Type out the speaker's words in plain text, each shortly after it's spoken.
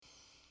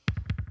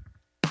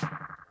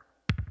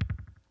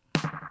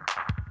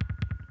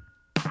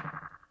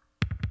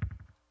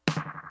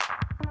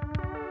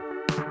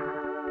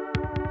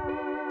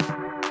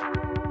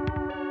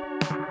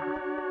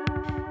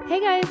Hey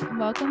guys,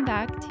 welcome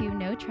back to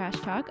No Trash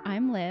Talk.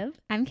 I'm Liv.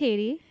 I'm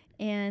Katie.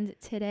 And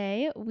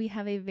today we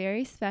have a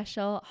very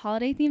special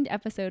holiday themed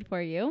episode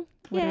for you.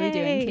 What are we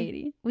doing,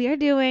 Katie? We are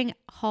doing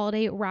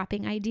holiday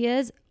wrapping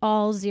ideas,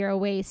 all zero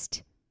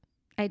waste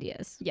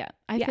ideas. Yeah.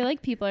 I feel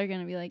like people are going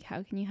to be like,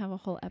 how can you have a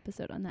whole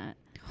episode on that?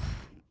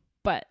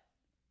 But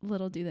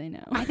little do they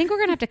know. I think we're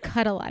going to have to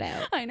cut a lot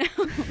out. I know.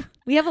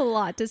 We have a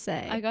lot to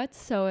say. I got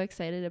so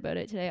excited about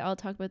it today. I'll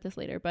talk about this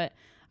later, but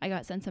I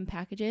got sent some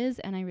packages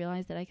and I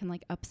realized that I can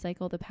like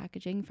upcycle the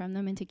packaging from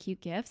them into cute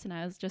gifts. And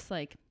I was just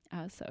like,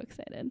 I was so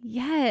excited.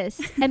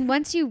 Yes. And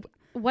once you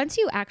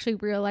actually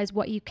realize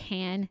what you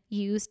can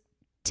use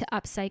to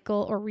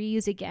upcycle or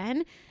reuse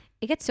again,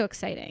 it gets so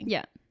exciting.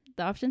 Yeah.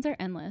 The options are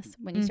endless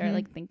when you start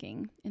like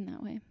thinking in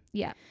that way.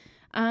 Yeah.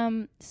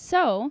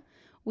 So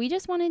we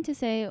just wanted to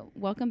say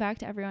welcome back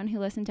to everyone who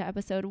listened to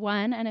episode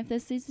 1. And if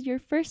this is your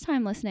first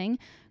time listening,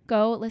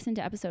 go listen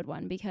to episode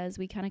 1 because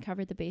we kind of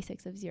covered the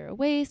basics of zero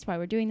waste, why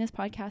we're doing this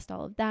podcast,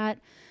 all of that.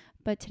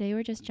 But today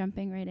we're just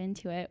jumping right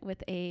into it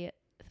with a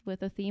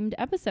themed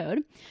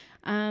episode.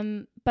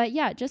 But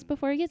yeah, just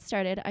before we get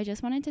started, I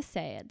just wanted to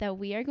say that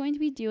we are going to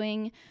be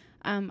doing,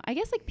 I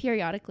guess like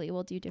periodically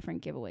we'll do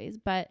different giveaways,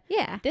 but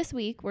yeah, this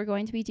week we're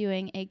going to be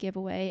doing a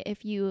giveaway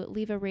if you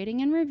leave a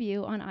rating and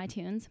review on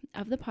iTunes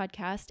of the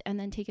podcast and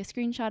then take a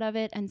screenshot of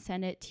it and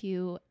send it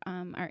to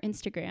our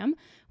Instagram,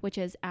 which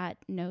is at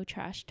No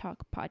Trash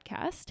Talk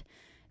Podcast.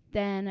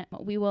 Then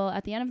we will,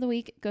 at the end of the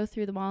week, go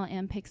through them all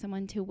and pick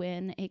someone to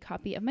win a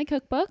copy of my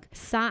cookbook.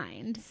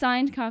 Signed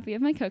Copy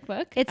of my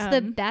cookbook. It's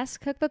the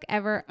best cookbook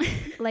ever.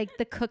 Like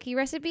the cookie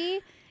recipe.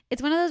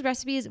 It's one of those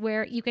recipes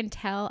where you can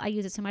tell I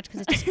use it so much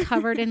because it's just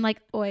covered in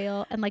like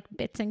oil and like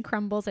bits and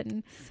crumbles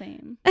and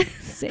Same.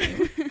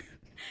 Same.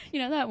 You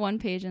know that one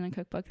page in a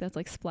cookbook that's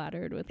like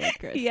splattered with like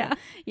gross Yeah. stuff?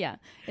 Yeah.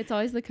 It's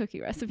always the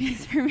cookie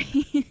recipes for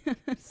me.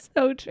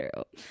 So true.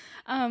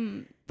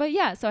 But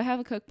yeah, so I have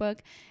a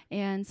cookbook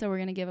and so we're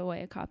going to give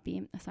away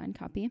a signed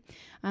copy.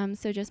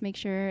 So just make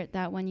sure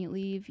that when you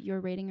leave your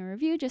rating or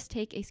review, just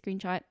take a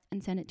screenshot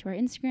and send it to our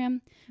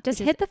Instagram. Just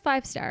hit the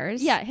 5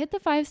 stars. Yeah, hit the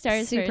 5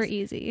 stars Super first,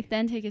 easy.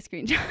 then take a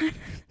screenshot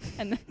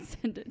and then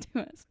send it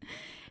to us.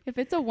 If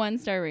it's a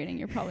 1-star rating,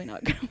 you're probably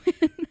not going to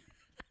win.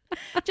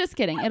 Just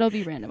kidding. It'll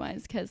be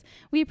randomized because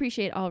we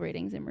appreciate all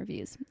ratings and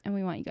reviews and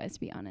we want you guys to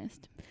be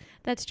honest.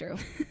 That's true.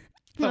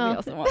 But we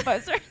also want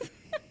 5 stars.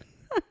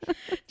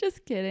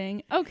 Just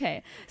kidding.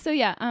 Okay. So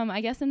yeah,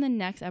 I guess in the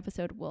next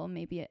episode we'll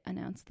maybe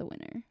announce the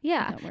winner.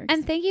 Yeah.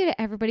 And thank you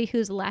to everybody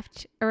who's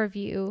left a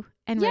review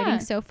and rating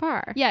so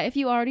far. Yeah, if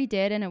you already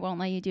did and it won't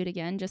let you do it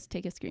again, just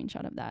take a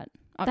screenshot of that.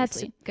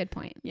 Obviously. That's a good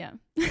point. Yeah.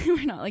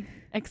 We're not like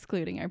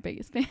excluding our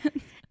biggest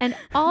fans. And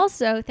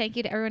also thank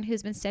you to everyone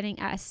who's been sending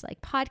us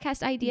like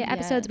podcast idea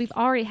episodes. We've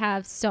already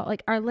have so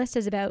like our list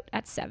is about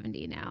at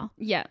 70 now.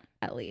 Yeah.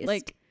 At least.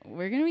 Like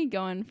we're going to be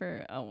going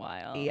for a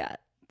while. Yeah.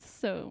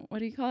 So what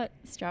do you call it?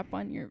 Strap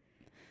on your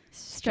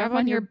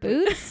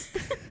boots.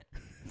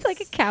 It's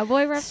like a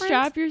cowboy reference.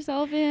 Strap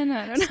yourself in.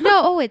 I don't know.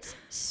 No, it's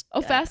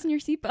fasten your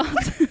seatbelt.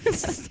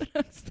 That's what I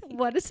was thinking.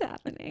 What is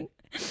happening?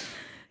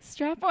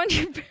 Strap on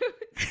your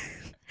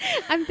boots.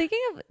 I'm thinking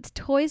of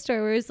Toy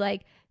Story where it's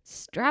like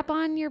strap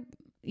on your.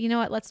 You know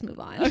what? Let's move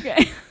on.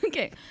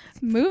 Okay.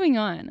 Moving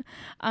on.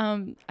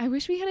 I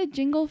wish we had a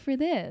jingle for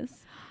this.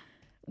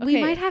 Okay.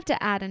 We might have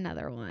to add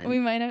another one. We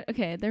might have.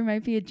 Okay, there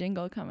might be a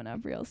jingle coming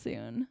up real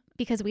soon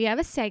because we have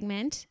a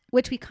segment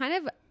which we kind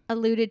of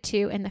alluded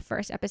to in the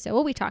first episode.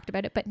 Well, we talked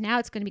about it, but now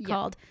it's going to be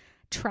called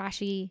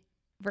Trashy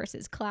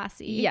versus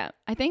Classy. Yeah,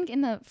 I think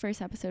in the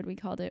first episode we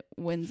called it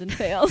Wins and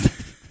Fails.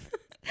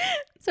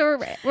 So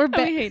we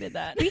hated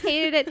that. We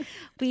hated it.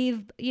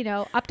 We've,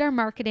 upped our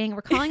marketing.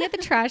 We're calling it the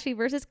Trashy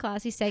versus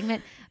Classy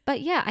segment.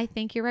 But yeah, I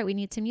think you're right. We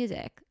need some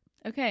music.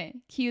 Okay,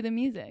 cue the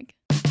music.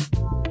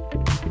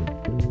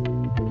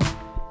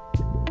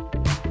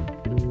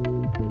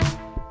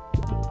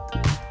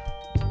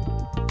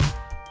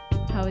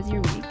 How was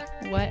your week?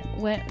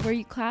 What were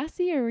you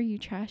classy or were you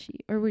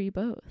trashy or were you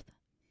both?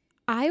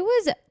 I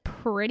was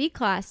pretty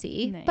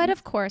classy, nice. But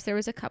of course there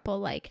was a couple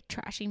like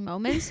trashy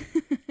moments.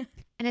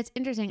 And it's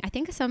interesting. I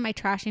think some of my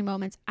trashy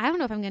moments, I don't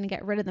know if I'm going to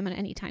get rid of them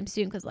anytime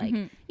soon because like,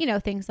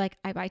 things like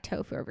I buy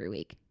tofu every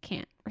week.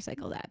 Can't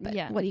recycle that. But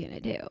what are you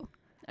going to do?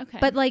 Okay.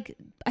 But like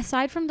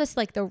aside from this,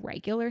 like the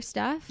regular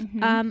stuff,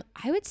 I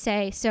would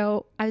say,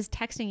 so I was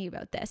texting you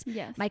about this.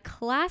 Yes. My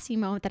classy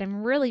moment that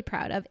I'm really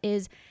proud of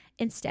is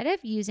instead of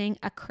using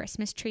a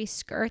Christmas tree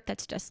skirt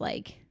that's just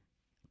like,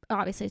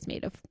 obviously it's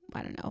made of,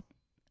 I don't know,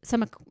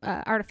 some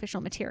artificial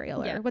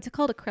material or what's it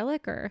called?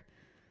 Acrylic or?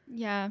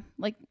 Yeah.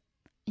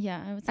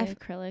 I would say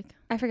acrylic.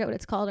 I forget what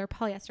it's called or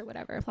polyester,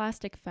 whatever.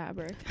 Plastic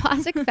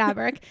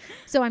fabric.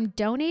 So I'm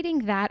donating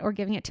that or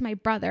giving it to my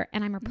brother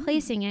and I'm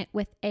replacing it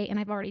with and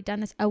I've already done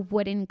this, a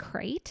wooden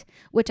crate,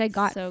 which I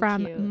got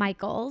from cute.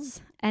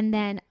 Michael's. And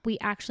then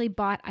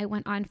I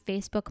went on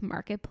Facebook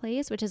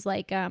Marketplace, which is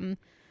like,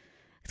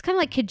 it's kind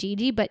of like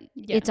Kijiji, but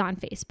it's on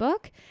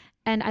Facebook.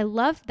 And I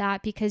love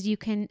that because you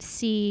can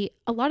see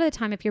a lot of the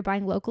time if you're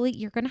buying locally,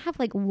 you're going to have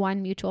like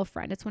one mutual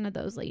friend. It's one of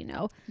those, you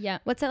know. Yeah.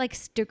 What's that, like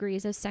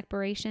degrees of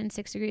separation?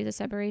 6 degrees of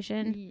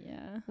separation?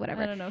 Yeah.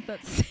 Whatever. I don't know if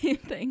that's the same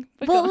thing.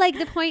 Well, like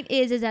the point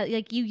is that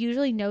like you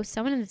usually know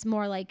someone that's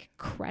more like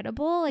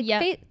credible. Like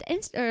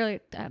what's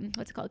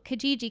it called?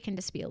 Kijiji can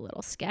just be a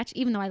little sketch,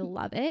 even though I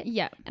love it.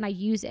 Yeah. And I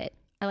use it.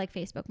 I like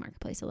Facebook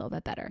Marketplace a little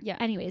bit better. Yeah.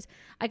 Anyways,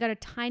 I got a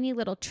tiny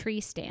little tree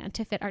stand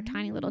to fit our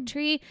tiny little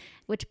tree,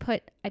 which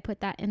I put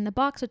that in the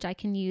box, which I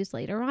can use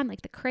later on,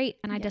 like the crate.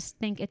 And I just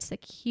think it's the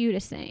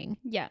cutest thing.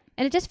 Yeah.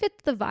 And it just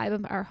fits the vibe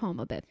of our home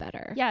a bit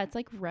better. Yeah. It's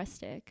like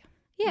rustic.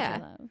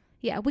 Yeah.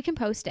 Yeah. We can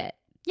post it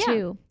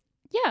too.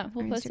 Yeah.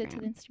 We'll post it to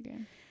the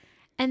Instagram.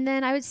 And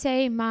then I would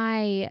say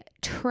my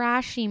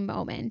trashy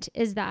moment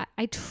is that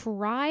I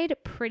tried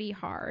pretty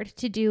hard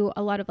to do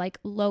a lot of like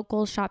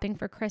local shopping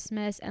for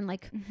Christmas and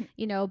like,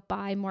 you know,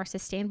 buy more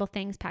sustainable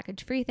things,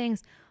 package free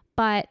things.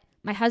 But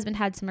my husband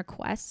had some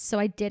requests. So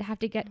I did have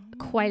to get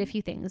quite a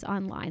few things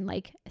online,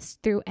 like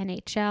through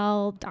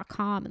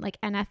NHL.com and like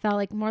NFL,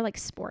 like more like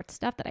sports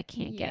stuff that I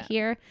can't get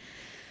here.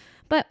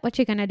 But what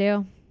you gonna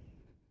do?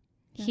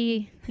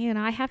 You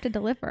know, I have to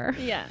deliver.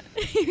 Yeah.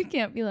 You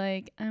can't be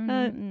like, I'm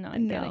not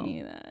getting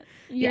you that.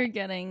 You're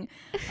getting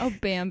a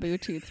bamboo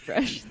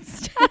toothbrush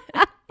instead.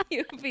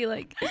 You'd be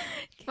like,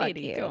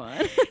 Katie, go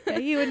on. Yeah,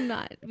 you would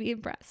not be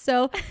impressed.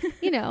 So,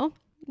 you know,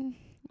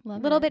 a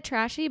little bit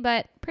trashy,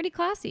 but pretty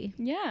classy.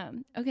 Yeah.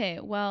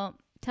 Okay. Well,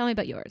 tell me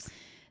about yours.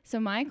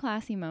 So my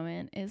classy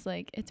moment is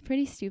like, it's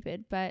pretty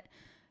stupid, but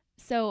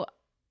so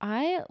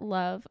I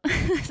love,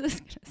 this is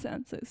going to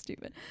sound so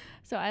stupid.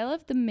 So I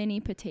love the mini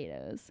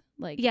potatoes,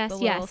 like the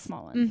little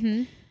small ones.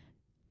 Mm-hmm.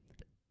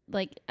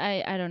 Like,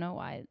 I don't know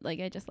why. Like,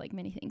 I just like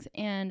mini things.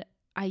 And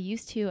I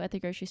used to, at the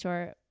grocery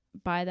store,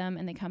 buy them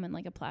and they come in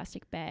like a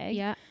plastic bag.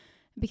 Yeah.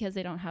 Because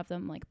they don't have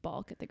them like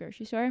bulk at the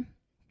grocery store.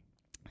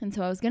 And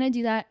so I was going to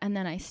do that. And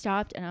then I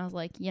stopped and I was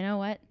like, you know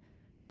what?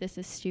 This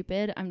is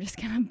stupid. I'm just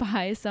going to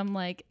buy some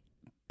like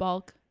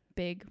bulk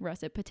big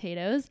russet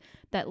potatoes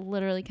that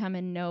literally come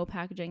in no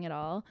packaging at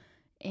all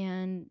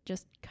and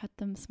just cut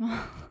them small.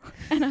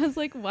 And I was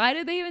like, why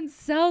do they even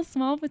sell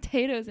small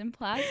potatoes in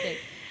plastic?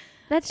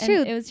 That's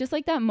true. It was just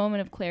like that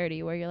moment of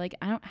clarity where you're like,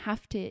 I don't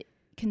have to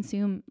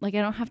consume, like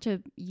I don't have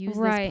to use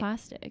this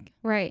plastic.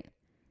 Right.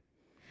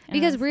 And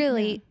because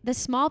really the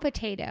small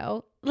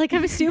potato, like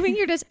I'm assuming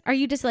are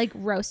you just like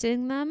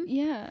roasting them?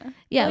 Yeah.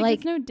 Yeah. Like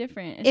it's no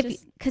different.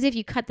 It's because if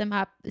you cut them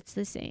up, it's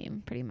the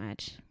same pretty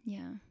much.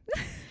 Yeah.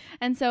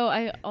 And so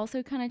I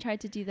also kind of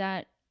tried to do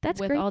that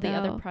with all the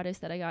other produce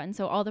that I got. And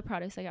so all the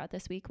produce I got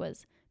this week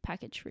was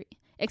package free,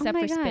 except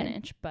for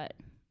spinach, but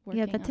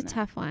yeah, that's a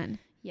tough one.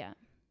 Yeah.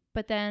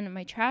 But then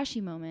my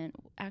trashy moment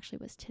actually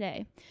was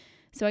today.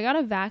 So I got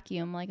a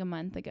vacuum like a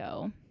month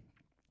ago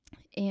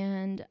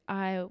and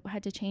I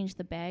had to change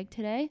the bag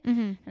today.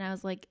 Mm-hmm. And I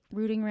was like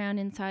rooting around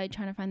inside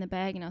trying to find the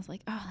bag. And I was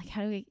like, oh, like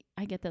how do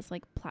I get this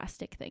like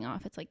plastic thing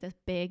off? It's like this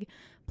big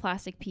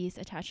plastic piece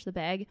attached to the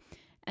bag.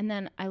 And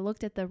then I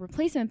looked at the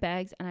replacement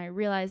bags and I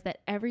realized that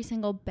every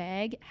single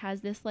bag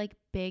has this like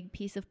big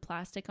piece of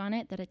plastic on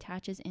it that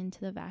attaches into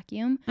the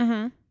vacuum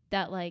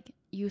that like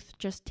you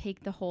just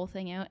take the whole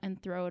thing out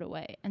and throw it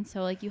away. And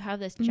so like you have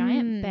this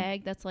giant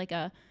bag that's like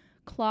a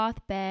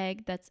cloth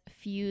bag that's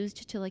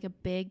fused to like a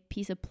big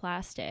piece of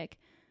plastic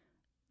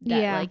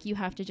that like you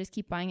have to just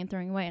keep buying and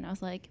throwing away. And I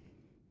was like,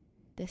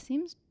 this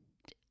seems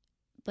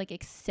like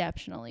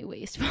exceptionally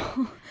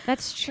wasteful.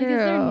 That's true. Like,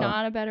 is there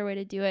not a better way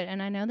to do it?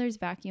 And I know there's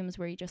vacuums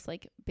where you just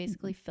like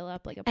basically fill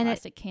up like a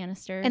plastic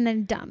canister and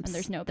then dumps and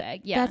there's no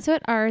bag. Yeah, that's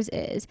what ours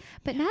is.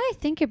 But now that I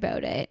think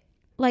about it,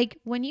 like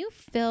when you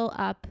fill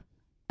up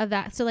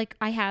a so like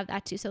I have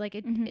that too, so like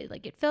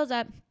it fills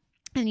up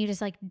and you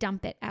just like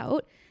dump it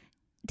out.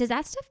 Does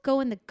that stuff go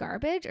in the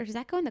garbage or does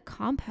that go in the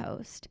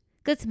compost?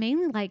 Because it's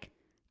mainly like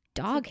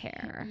dog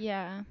hair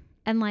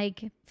and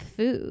like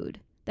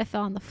food that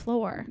fell on the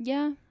floor.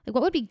 Yeah. Like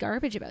what would be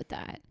garbage about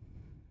that?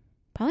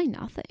 Probably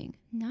nothing.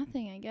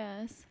 Nothing, I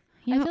guess.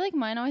 I feel like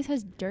mine always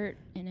has dirt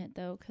in it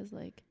though, because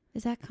like,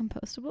 is that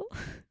compostable?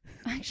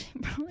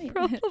 Actually,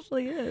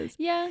 probably is.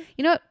 Yeah.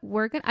 You know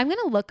what? I'm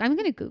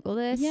gonna Google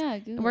this. Yeah,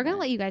 Google and we're gonna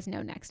let you guys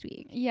know next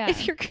week. Yeah.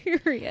 If you're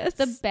curious.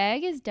 The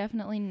bag is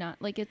definitely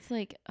not like it's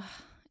like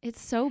it's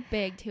so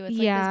big too. It's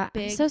like this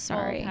big I'm so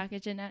sorry.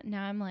 package, and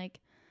now I'm like,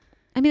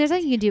 I mean, there's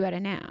nothing you can do about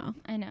it now.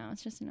 I know,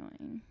 it's just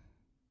annoying.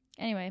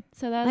 Anyway,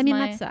 so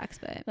that sucks,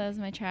 but that was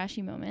my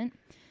trashy moment.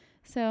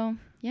 So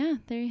yeah,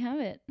 there you have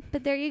it.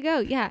 But there you go.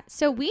 Yeah.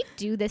 So we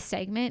do this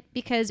segment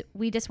because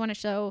we just want to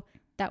show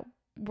that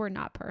we're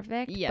not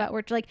perfect. Yeah. But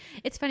we're like,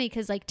 it's funny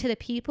because like to the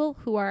people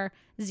who are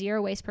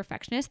zero waste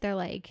perfectionists, they're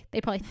like,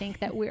 they probably think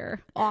that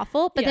we're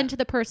awful. But then to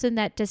the person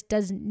that just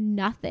does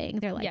nothing,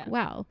 they're like,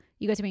 wow,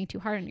 you guys are being too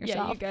hard on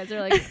yourself. Yeah, you guys are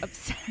like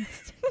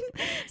obsessed.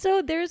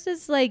 So there's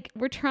this like,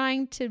 we're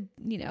trying to,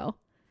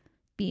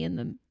 be in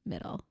the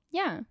middle.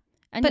 Yeah.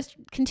 And just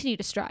continue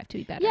to strive to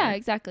be better. Yeah,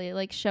 exactly.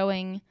 Like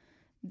showing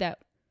that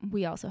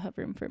we also have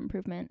room for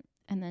improvement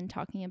and then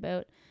talking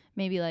about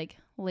maybe like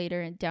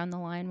later down the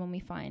line when we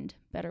find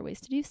better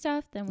ways to do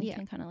stuff, then we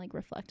can kind of like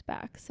reflect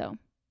back. So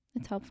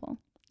it's helpful.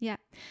 Yeah.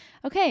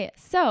 Okay.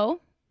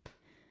 So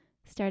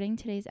starting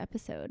today's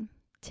episode.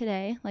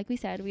 Today, like we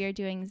said, we are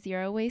doing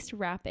zero waste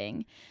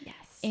wrapping. Yes.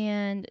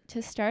 And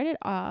to start it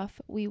off,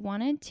 we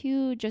wanted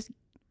to just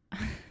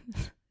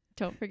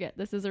don't forget,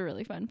 this is a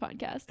really fun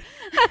podcast.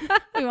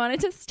 We wanted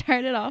to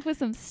start it off with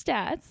some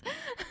stats.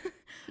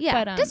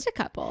 Yeah, but, just a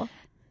couple.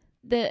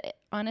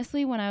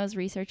 Honestly, when I was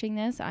researching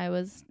this, I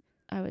was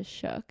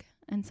shook,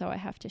 and so I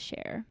have to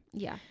share.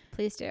 Yeah,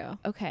 please do.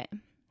 Okay.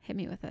 Hit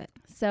me with it.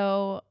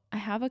 So I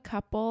have a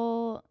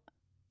couple.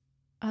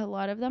 A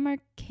lot of them are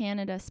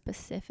Canada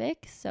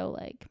specific, so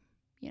like,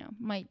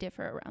 might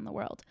differ around the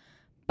world.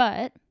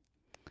 But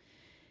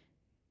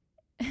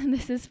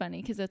this is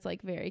funny because it's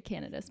like very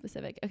Canada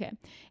specific. Okay.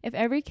 If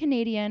every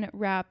Canadian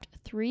wrapped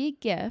 3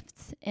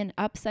 gifts in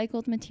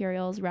upcycled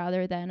materials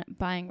rather than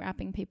buying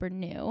wrapping paper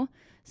new,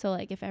 so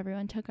like if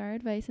everyone took our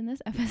advice in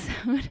this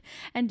episode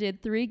and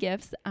did 3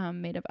 gifts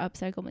made of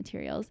upcycled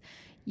materials,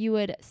 you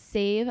would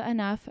save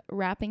enough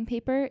wrapping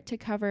paper to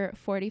cover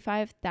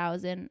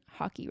 45,000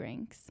 hockey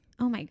rinks.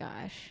 Oh my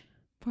gosh.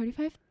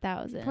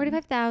 45,000.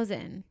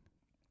 45,000.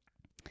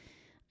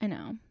 I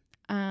know.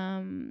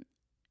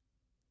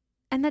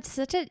 And that's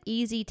such an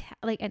easy,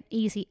 an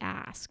easy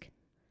ask.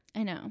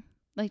 I know.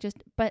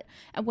 But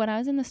when I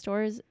was in the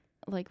stores,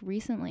 like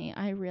recently,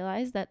 I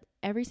realized that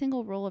every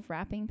single roll of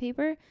wrapping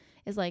paper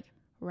is like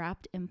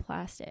wrapped in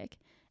plastic.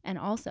 And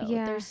also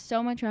there's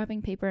so much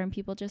wrapping paper and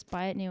people just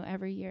buy it new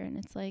every year. And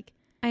it's like,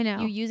 I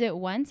know. You use it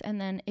once and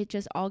then it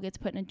just all gets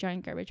put in a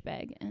giant garbage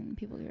bag and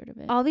people get rid of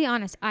it. I'll be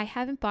honest. I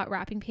haven't bought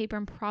wrapping paper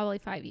in probably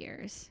 5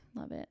 years.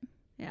 Love it.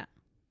 Yeah.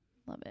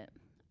 Love it.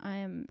 I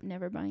am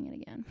never buying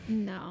it again.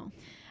 No.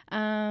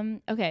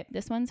 Okay,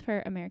 this one's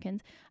for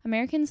Americans.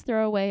 Americans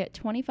throw away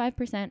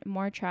 25%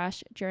 more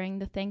trash during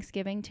the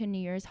Thanksgiving to New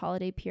Year's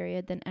holiday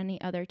period than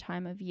any other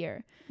time of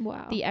year.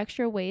 Wow. The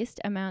extra waste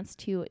amounts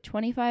to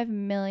 25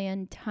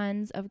 million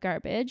tons of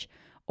garbage,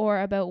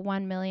 or about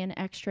 1 million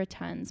extra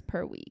tons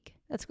per week.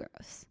 That's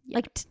gross.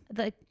 Yeah.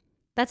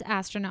 That's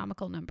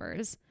astronomical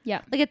numbers.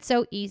 Yeah. Like, it's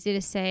so easy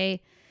to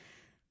say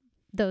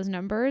those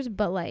numbers,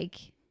 but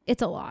like,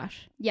 it's a lot.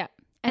 Yeah.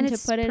 And to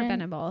it's put it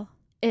preventable.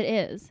 It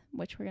is,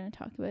 which we're going to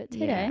talk about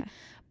today. Yeah.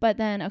 But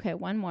then, okay,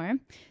 one more.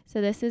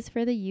 So this is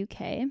for the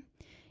UK.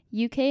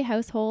 UK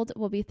household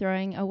will be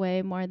throwing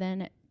away more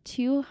than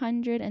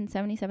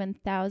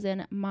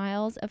 277,000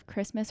 miles of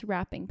Christmas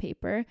wrapping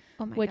paper,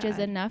 which is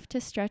enough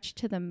to stretch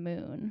to the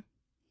moon.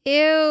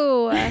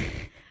 Ew.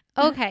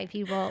 Okay,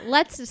 people,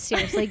 let's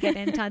seriously get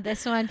into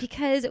this one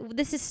because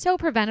this is so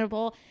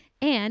preventable.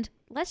 And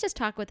let's just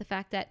talk about the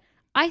fact that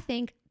I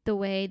think the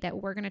way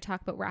that we're going to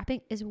talk about wrapping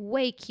is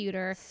way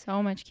cuter.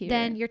 So much cuter.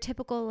 Than your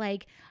typical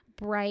like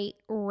bright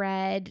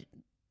red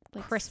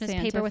like Christmas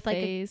Santa paper with like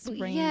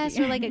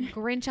or like a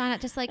Grinch on it.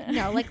 Just like,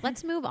 no, like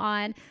let's move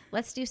on.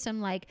 Let's do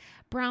some like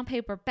brown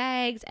paper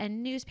bags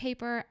and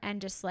newspaper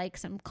and just like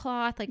some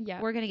cloth. Like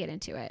we're going to get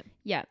into it.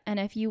 Yeah.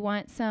 And if you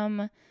want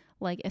some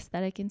like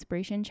aesthetic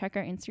inspiration, check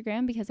our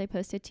Instagram because I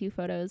posted 2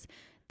 photos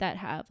that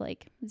have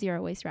like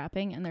zero waste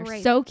wrapping and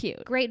they're so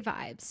cute. Great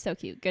vibes. So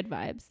cute. Good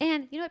vibes.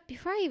 And you know what?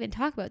 Before I even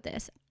talk about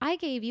this, I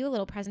gave you a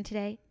little present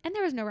today and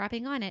there was no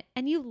wrapping on it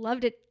and you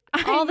loved it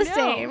all the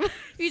same.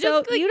 You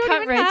just like, you don't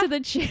cut right to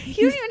the chase.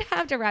 You don't even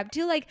have to wrap.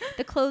 Do like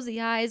the close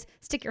the eyes,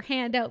 stick your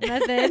hand out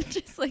method.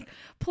 Just like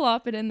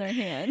plop it in their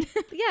hand.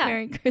 Yeah.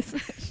 Merry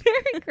Christmas.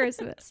 Merry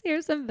Christmas.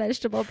 Here's some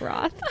vegetable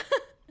broth.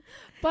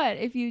 But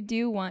if you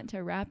do want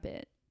to wrap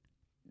it,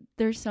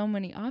 there's so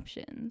many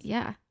options.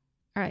 Yeah.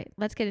 All right,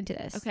 let's get into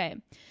this. Okay.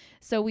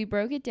 So we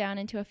broke it down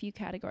into a few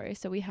categories.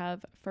 So we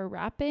have for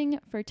wrapping,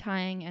 for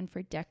tying, and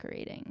for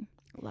decorating.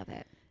 Love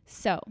it.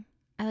 So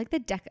I like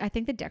I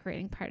think the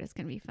decorating part is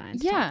going to be fun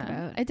to talk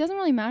about. It doesn't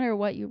really matter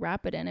what you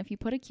wrap it in. If you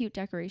put a cute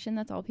decoration,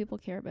 that's all people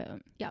care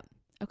about. Yep.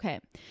 Okay.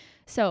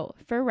 So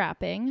for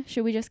wrapping,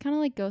 should we just kind of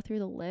like go through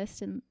the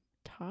list and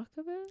talk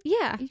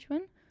about each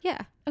one? Yeah.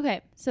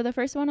 Okay. So the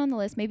first one on the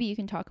list, maybe you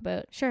can talk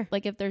about. Sure.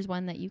 Like if there's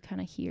one that you kind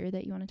of hear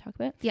that you want to talk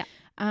about. Yeah.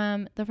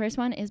 The first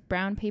one is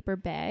brown paper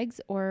bags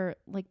or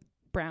like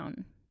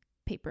brown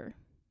paper.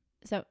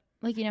 So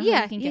like, you know,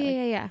 how you can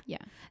get yeah.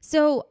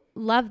 So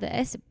love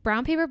this.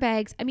 Brown paper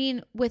bags. I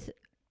mean, with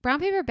brown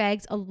paper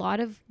bags, a lot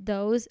of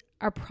those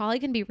are probably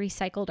going to be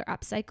recycled or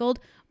upcycled.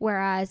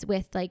 Whereas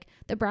with like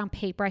the brown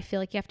paper, I feel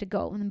like you have to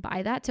go and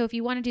buy that. So if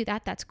you want to do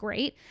that, that's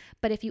great.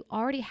 But if you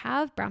already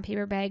have brown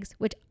paper bags,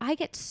 which I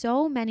get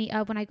so many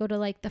of when I go to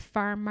like the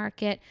farm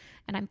market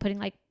and I'm putting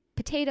like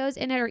potatoes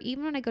in it, or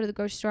even when I go to the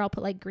grocery store, I'll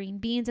put like green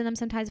beans in them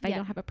sometimes if I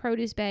don't have a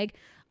produce bag.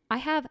 I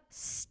have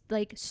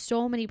like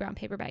so many brown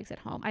paper bags at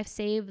home. I've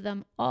saved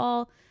them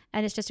all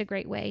and it's just a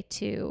great way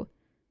to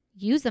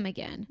use them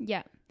again.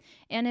 Yeah.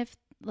 And if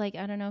like,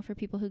 I don't know, for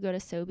people who go to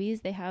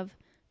Sobeys, they have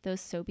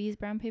those Sobeys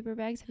brown paper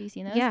bags. Have you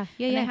seen those? Yeah.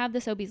 And they have the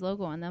Sobeys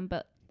logo on them,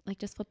 but like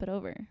just flip it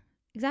over.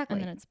 Exactly.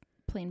 And then it's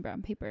plain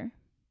brown paper.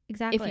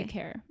 exactly. If you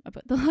care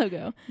about the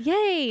logo.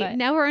 Yay. But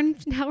now we're in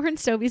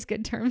Sobeys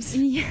good terms.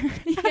 Yeah.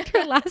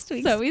 After last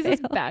week's Sobeys is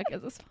fail. back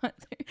as a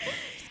sponsor.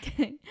 Just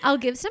kidding. I'll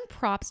give some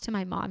props to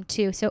my mom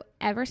too. So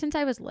ever since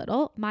I was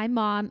little, my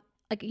mom,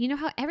 like, you know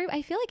how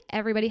I feel like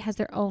everybody has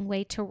their own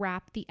way to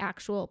wrap the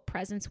actual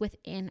presents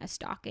within a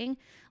stocking.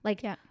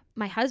 Like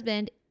my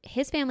husband,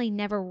 his family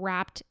never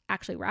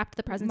actually wrapped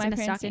the presents in a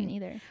stocking. Didn't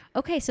either.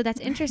 Okay, so that's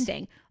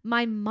interesting.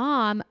 My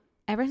mom,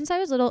 ever since I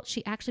was little,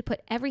 she actually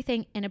put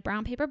everything in a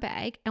brown paper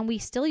bag, and we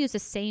still use the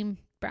same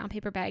brown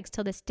paper bags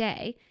till this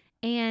day.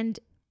 And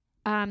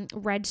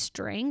red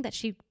string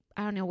that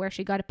I don't know where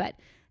she got it, but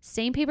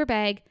same paper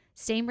bag,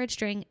 same red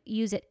string,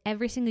 use it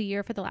every single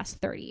year for the last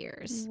 30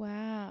 years.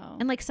 Wow.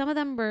 And like some of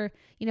them were,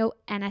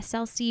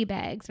 NSLC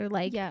bags or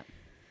like,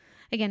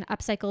 again,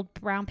 upcycled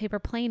brown paper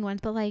plain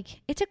ones, but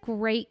like it's a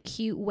great,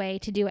 cute way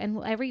to do it. And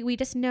we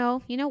just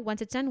know,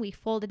 once it's done, we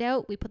fold it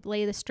out, we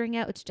lay the string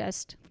out. It's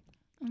just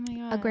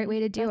a great way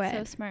to do That's it.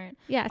 so smart.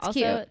 Yeah, it's also,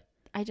 cute.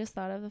 I just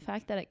thought of the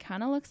fact that it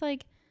kind of looks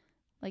like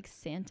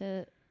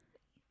Santa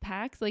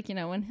packs, like,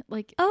 when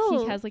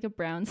he has like a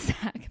brown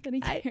sack that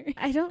he carries.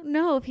 I don't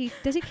know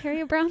if does he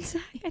carry a brown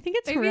sack? I think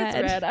it's Maybe red.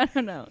 It's red. I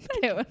don't know.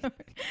 Okay, whatever.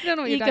 I don't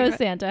know what you're Eco talking about.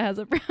 Santa has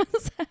a brown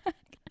sack.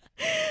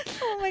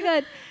 Oh my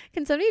God.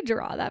 Can somebody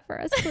draw that for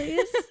us,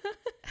 please?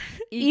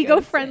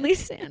 Eco-friendly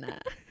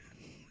Santa.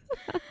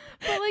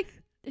 But like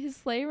his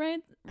sleigh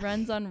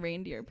runs on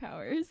reindeer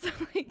power, so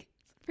like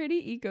it's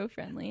pretty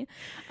eco-friendly.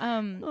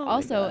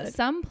 Also,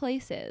 some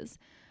places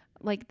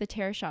like the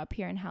Terra Shop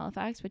here in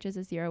Halifax, which is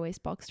a zero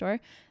waste bulk store,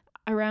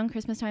 around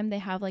Christmas time they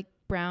have like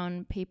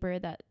brown paper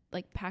that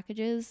like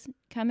packages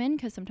come in,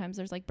 because sometimes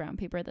there's like brown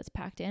paper that's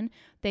packed in.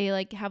 They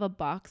like have a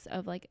box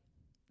of like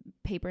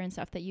paper and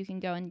stuff that you can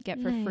go and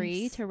get for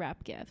free to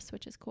wrap gifts,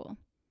 which is cool.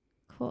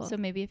 So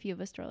maybe if you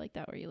have a store like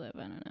that where you live,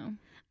 I don't know.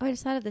 Oh, I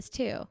just thought of this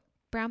too.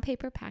 Brown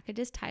paper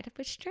packages tied up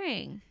with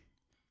string.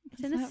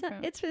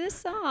 It's for this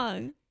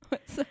song.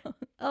 What song?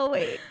 Oh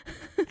wait.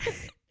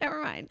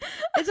 Never mind.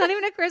 It's not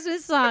even a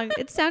Christmas song.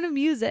 It's Sound of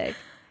Music.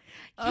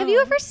 Have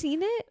you ever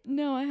seen it?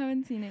 No, I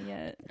haven't seen it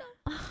yet.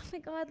 Oh my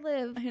God,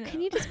 Liv. I know.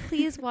 Can you just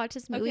please watch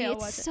this movie?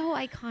 Okay, it's so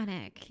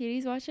iconic.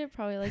 Katie's watched it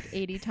probably like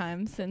 80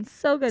 times since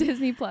so good.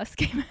 Disney Plus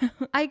came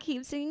out. I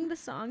keep singing the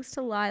songs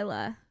to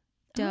Lila.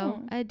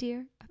 Doe, a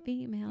deer, a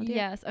female deer.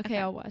 Yes. Okay,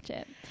 I'll watch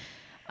it.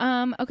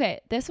 Okay,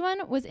 this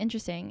one was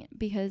interesting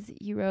because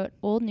you wrote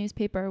old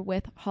newspaper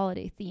with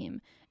holiday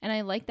theme. And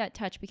I like that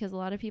touch because a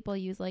lot of people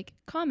use like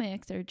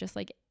comics or just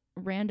like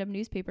random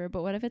newspaper.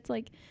 But what if it's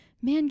like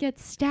man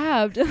gets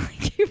stabbed and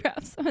like you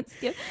wrap someone's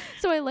gift?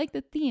 So I like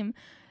the theme.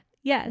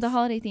 Yes. The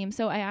holiday theme.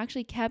 So I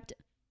actually kept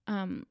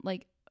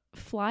like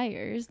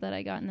flyers that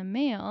I got in the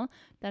mail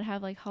that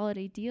have like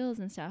holiday deals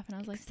and stuff, and I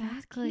was like,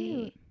 that's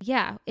cute.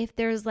 Yeah, if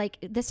there's like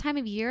this time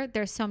of year,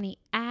 there's so many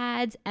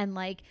ads and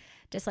like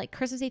just like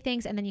Christmassy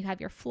things, and then you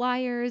have your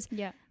flyers.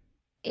 Yeah,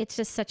 it's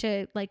just such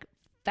a like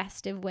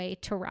festive way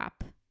to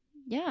wrap.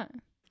 Yeah,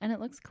 and it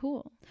looks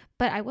cool.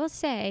 But I will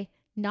say,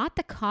 not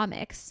the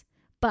comics,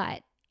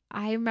 but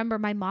I remember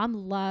my mom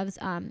loves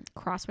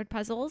crossword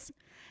puzzles,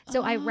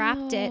 so I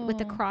wrapped it with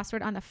the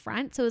crossword on the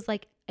front, so it was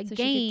like a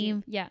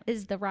game.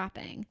 Is the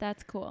wrapping.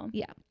 That's cool.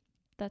 Yeah,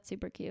 that's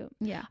super cute.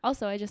 Yeah.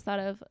 Also, I just thought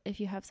of if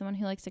you have someone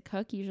who likes to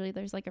cook, usually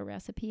there's like a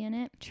recipe in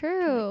it.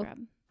 True.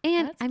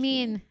 And that's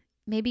mean,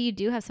 maybe you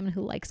do have someone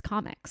who likes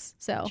comics,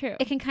 so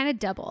it can kind of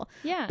double.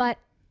 Yeah. But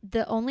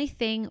the only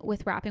thing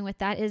with wrapping with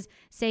that is,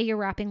 say you're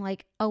wrapping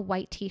like a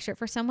white t-shirt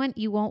for someone,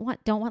 you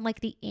don't want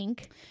like the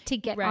ink to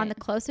get on the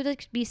clothes, so to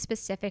be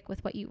specific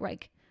with what you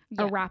like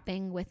are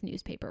wrapping with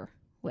newspaper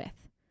with.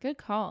 Good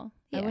call.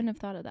 I wouldn't have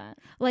thought of that.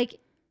 Like,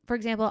 for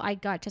example, I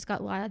just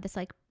got Lila this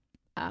like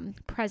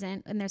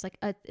present, and there's like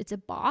it's a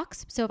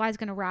box, so if I was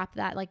gonna wrap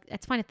that, like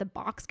it's fine if the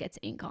box gets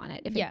ink on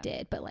it if it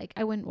did, but like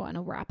I wouldn't want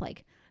to wrap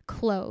like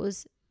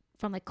clothes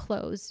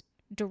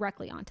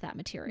directly onto that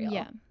material.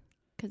 Yeah,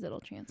 because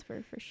it'll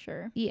transfer for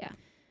sure. Yeah.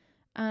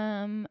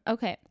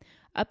 Okay,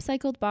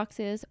 upcycled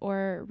boxes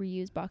or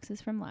reused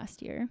boxes from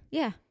last year.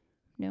 Yeah,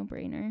 no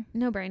brainer.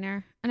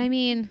 And I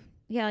mean,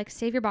 yeah, like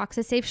save your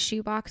boxes, save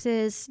shoe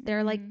boxes.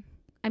 They're like,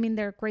 I mean,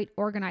 they're great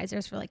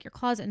organizers for like your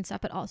closet and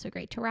stuff, but also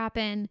great to wrap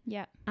in.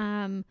 Yeah.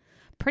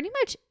 Pretty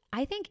much,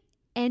 I think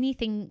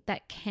anything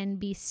that can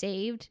be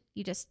saved,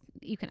 you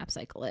can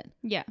upcycle it.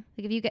 Yeah.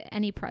 Like if you get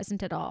any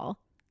present at all,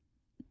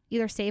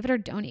 either save it or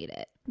donate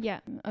it. Yeah.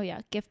 Oh yeah.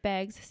 Gift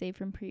bags saved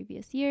from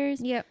previous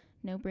years. Yep.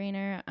 No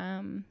brainer.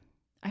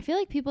 I feel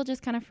like people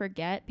just kind of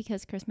forget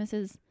because Christmas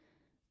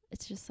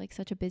it's just like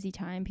such a busy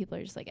time. People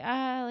are just like,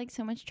 like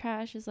so much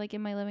trash is like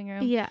in my living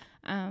room. Yeah.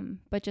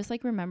 But just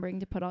like remembering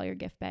to put all your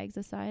gift bags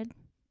aside.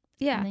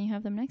 Yeah. And then you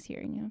have them next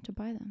year and you don't have to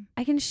buy them.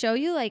 I can show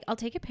you, like, I'll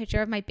take a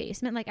picture of my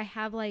basement. Like I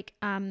have like,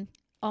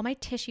 all my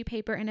tissue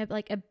paper in a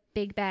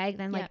big bag.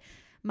 Then like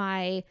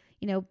my,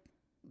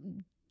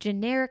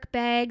 generic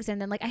bags.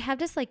 And then like, I have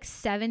just like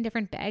 7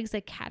 different bags,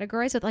 like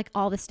categorized with like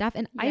all the stuff.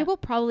 And I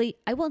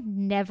will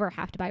never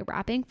have to buy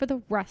wrapping for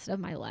the rest of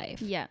my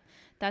life. Yeah.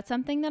 That's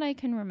something that I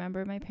can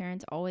remember my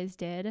parents always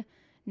did.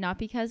 not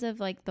because of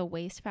like the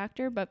waste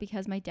factor, but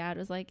because my dad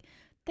was like,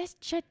 this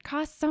shit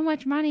costs so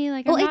much money.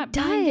 Like, I'm not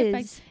buying gift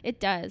bags. It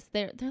does.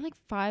 They're like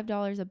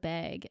 $5 a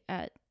bag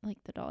at like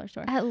the dollar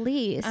store. At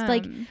least.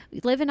 Like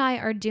Liv and I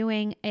are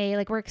doing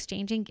we're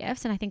exchanging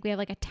gifts, and I think we have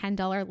like a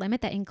 $10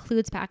 limit that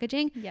includes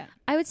packaging. Yeah.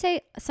 I would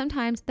say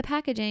sometimes the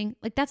packaging,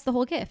 like that's the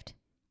whole gift.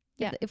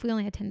 Yeah. If we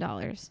only had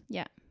 $10.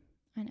 Yeah.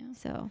 I know.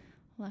 So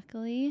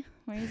luckily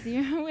we're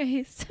zero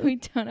waste, so we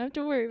don't have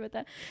to worry about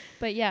that.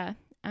 But yeah.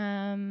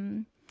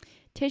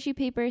 Tissue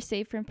paper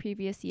saved from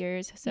previous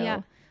years.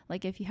 So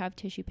like if you have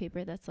tissue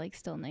paper that's like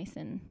still nice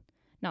and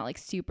not like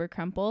super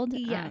crumpled,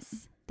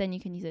 then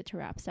you can use it to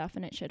wrap stuff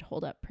and it should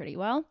hold up pretty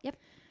well. Yep.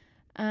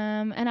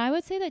 And I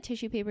would say that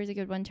tissue paper is a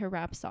good one to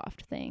wrap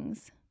soft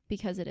things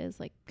because it is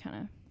like kind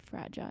of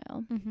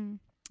fragile.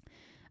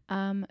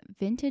 Mm-hmm.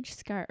 Vintage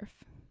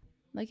scarf.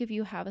 Like if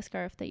you have a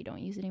scarf that you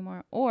don't use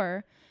anymore,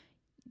 or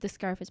the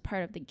scarf is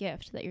part of the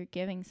gift that you're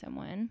giving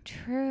someone.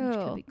 True. Which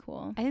could be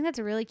cool. I think that's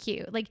really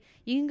cute. Like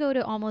you can go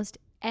to almost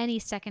any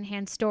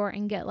secondhand store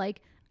and get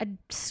like a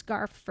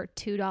scarf for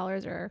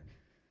 $2 or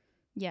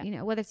you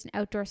know, whether it's an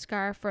outdoor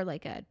scarf or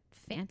like a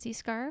fancy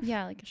scarf.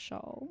 Yeah, like a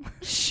shawl.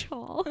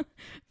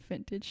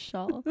 Vintage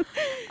shawl.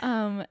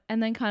 And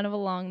then kind of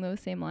along those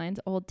same lines,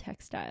 old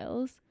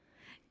textiles.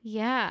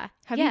 Yeah.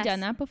 Have you done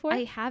that before?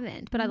 I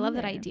haven't, but I love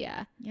that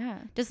idea. Yeah.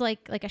 Just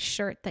like a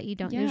shirt that you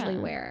don't usually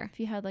wear. If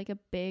you had like a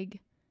big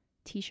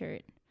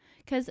t-shirt.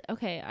 Because,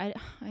 okay,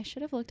 I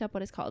should have looked up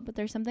what it's called, but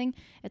there's something,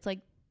 it's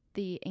like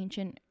the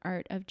ancient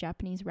art of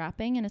Japanese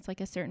wrapping, and it's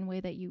like a certain way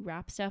that you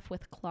wrap stuff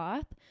with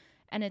cloth,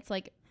 and it's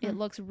like it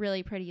looks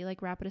really pretty. You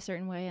like wrap it a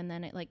certain way, and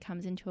then it like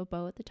comes into a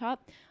bow at the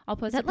top. I'll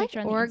post a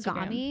picture on the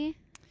origami.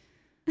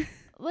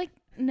 Like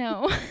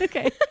no.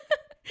 Okay.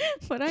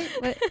 What I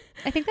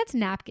think that's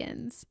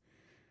napkins,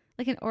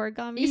 like an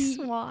origami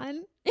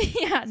swan.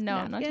 Yeah, no,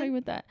 I'm not talking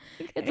about that.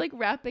 Okay. It's like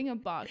wrapping a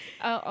box.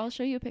 I'll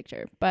show you a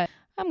picture, but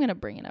I'm gonna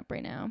bring it up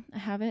right now. I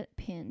have it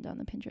pinned on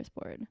the Pinterest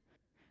board.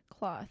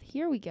 Cloth.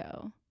 Here we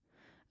go.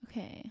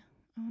 Okay,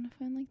 I want to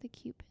find like the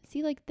cute.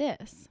 See, like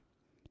this.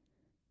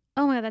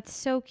 Oh my God, that's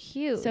so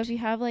cute. So if you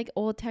have like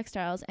old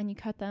textiles and you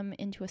cut them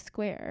into a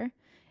square,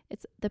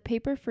 it's the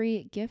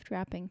paper-free gift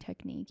wrapping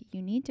technique.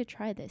 You need to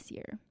try this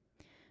year.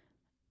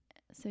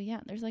 So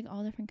yeah, there's like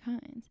all different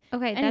kinds.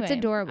 Okay, anyway, that's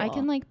adorable. I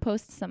can like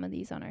post some of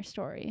these on our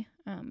story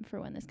for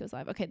when this goes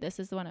live. Okay, this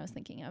is the one I was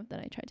thinking of that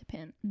I tried to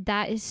pin.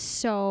 That is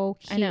so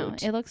cute. I know.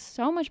 It looks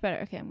so much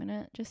better. Okay, I'm going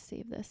to just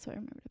save this so I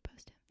remember to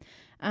post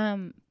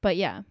it. But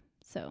yeah,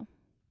 so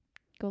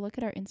go look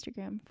at our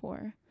Instagram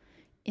for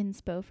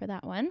inspo for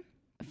that one.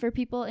 For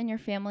people in your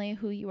family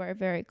who you are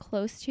very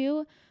close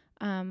to,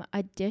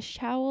 a dish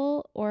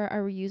towel or a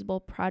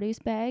reusable produce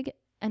bag.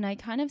 And I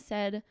kind of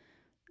said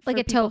like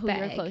a tote bag.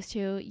 Who you're close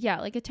to. Yeah,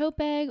 like a tote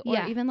bag or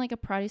even like a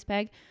produce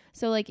bag.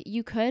 So like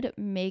you could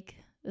make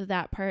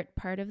that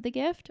part of the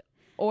gift.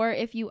 Or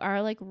if you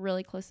are like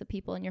really close to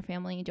people in your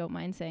family and you don't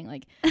mind saying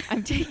like,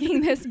 I'm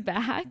taking this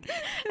back,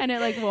 and it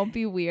like won't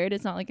be weird.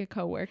 It's not like a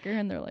coworker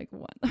and they're like,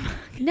 what the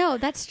fuck? No,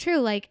 that's true.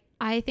 Like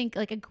I think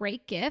like a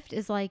great gift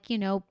is like, you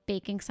know,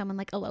 baking someone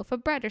like a loaf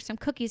of bread or some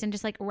cookies and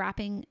just like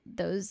wrapping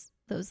those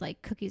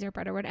like cookies or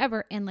bread or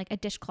whatever in like a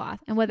dishcloth.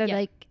 And whether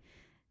like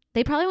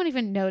they probably won't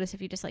even notice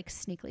if you just like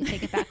sneakily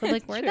take it back. But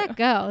like, where'd that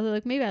go? They're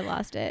like, maybe I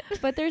lost it.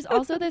 But there's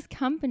also this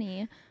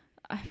company,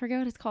 I forget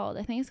what it's called.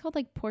 I think it's called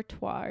like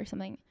Portois or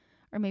something.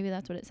 Or maybe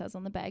that's what it says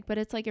on the bag. But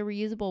it's like a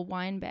reusable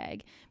wine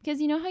bag. Because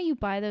you know how you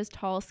buy those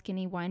tall,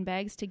 skinny wine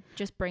bags to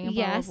just bring a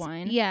bottle of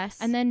wine? Yes.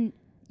 And then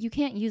you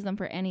can't use them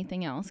for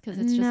anything else because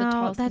it's just a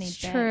tall, skinny bag. That's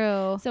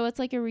true. So it's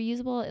like a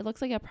reusable, it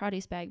looks like a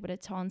produce bag, but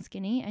it's tall and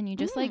skinny. And you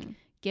just like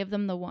give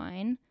them the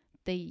wine.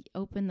 They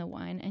open the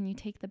wine and you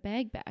take the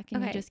bag back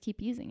and you just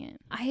keep using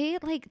it. I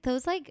like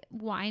those like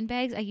wine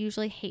bags. I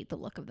usually hate the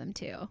look of them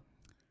too.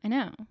 I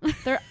know.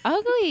 They're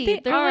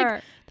ugly.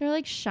 They're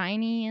like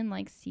shiny and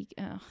like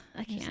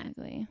I can't.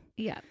 Ugly.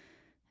 Yeah.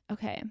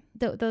 Okay.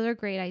 Those are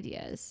great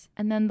ideas.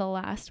 And then the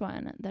last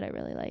one that I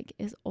really like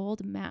is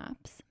old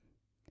maps.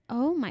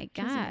 Oh my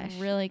gosh.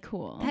 Really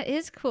cool. That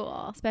is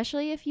cool.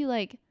 Especially if you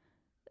like,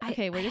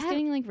 okay, we're just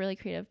getting like really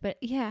creative, but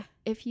yeah,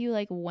 if you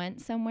like went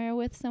somewhere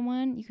with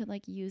someone, you could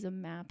like use a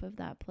map of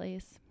that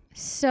place.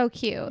 So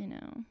cute. You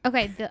know.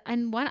 Okay.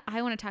 And one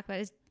I want to talk about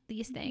is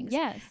these things.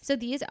 Yes. So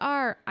these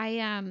are,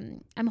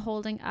 I'm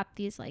holding up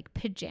these like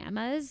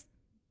pajama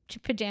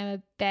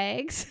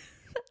bags.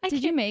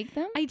 Did you make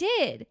them? I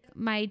did.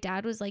 My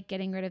dad was like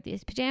getting rid of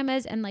these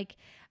pajamas, and like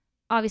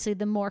obviously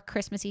the more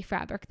Christmassy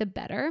fabric, the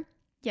better.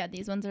 Yeah,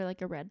 these ones are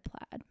like a red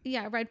plaid.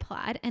 Yeah, red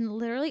plaid. And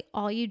literally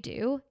all you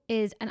do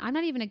is, and I'm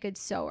not even a good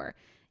sewer,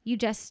 you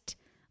just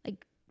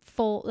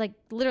like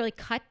literally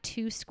cut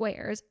 2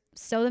 squares,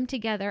 sew them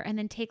together, and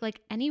then take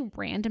like any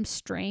random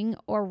string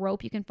or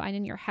rope you can find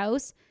in your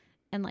house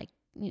and like,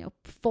 you know,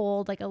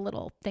 fold like a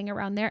little thing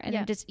around there, and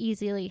it just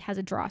easily has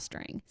a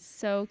drawstring.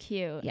 So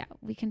cute. Yeah,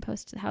 we can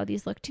post how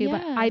these look too.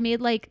 But I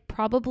made like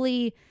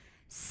probably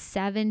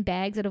 7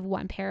 bags out of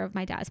 1 pair of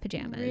my dad's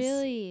pajamas.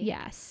 Really?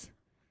 Yes.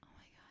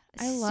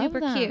 I love super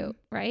them. cute,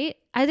 right?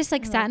 I just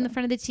like I sat love in the them.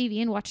 front of the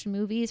TV and watched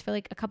movies for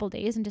like a couple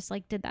days and just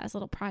like did that as a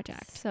little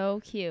project. So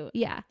cute.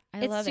 Yeah. I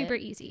It's love super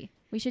it. easy.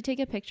 We should take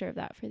a picture of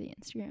that for the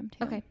Instagram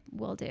too. Okay,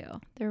 will do.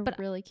 They're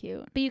really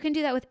cute. But you can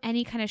do that with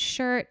any kind of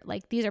shirt.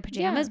 Like these are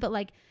pajamas, Yeah. but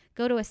like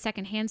go to a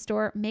secondhand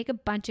store, make a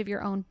bunch of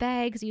your own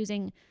bags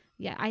using,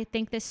 I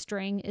think this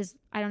string is,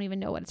 I don't even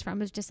know what it's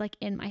from. It's just like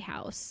in my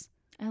house.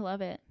 I love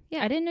it.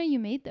 Yeah. I didn't know you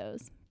made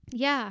those.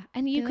 Yeah.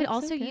 And you They could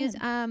look so also use,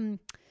 good.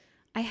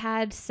 I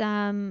had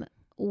some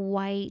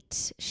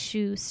white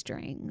shoe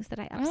strings that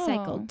I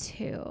upcycled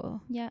too,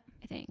 Yeah.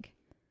 I think.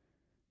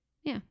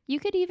 You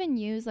could even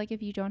use, like,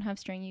 if you don't have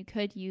string, you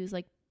could use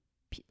like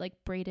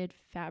braided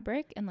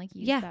fabric and like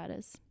use that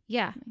as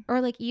Yeah. something. Or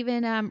like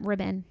even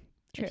ribbon.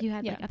 True. If you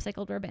had Yeah. like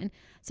upcycled ribbon.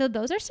 So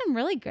those are some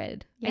really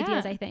good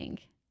ideas, Yeah. I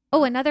think.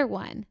 Oh, another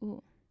one.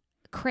 Ooh.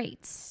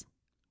 Crates.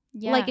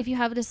 Yeah. Like if you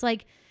have just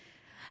like,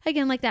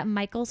 again, like that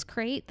Michael's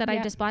crate that I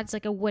Yeah. just bought, it's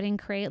like a wooden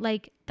crate.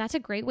 Like that's a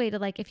great way to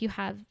like, if you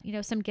have,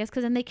 some gifts,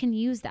 because then they can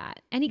use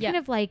that. Any kind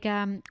of like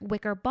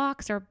wicker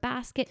box or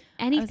basket,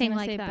 anything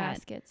like that.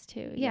 Baskets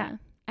too. Yeah.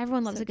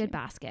 Everyone loves So a good cute.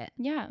 basket.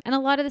 Yeah. And a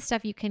lot of the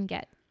stuff you can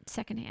get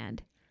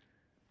secondhand.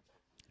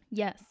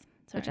 Yes.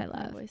 Which I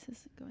My love. voice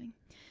is going.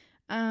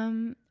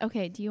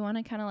 Okay. Do you want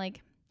to kind of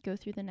like go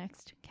through the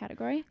next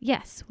category?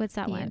 Yes. What's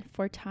that The one?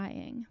 For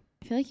tying.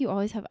 I feel like you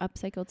always have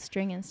upcycled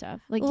string and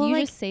stuff. Like, Well, do you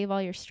like- just save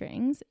all your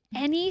strings?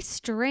 Any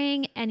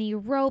string, any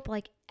rope,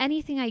 like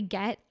anything I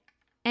get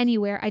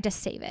anywhere, I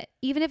just save it.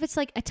 Even if it's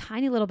like a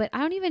tiny little bit.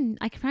 I'm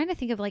trying to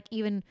think of like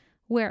even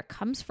where it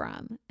comes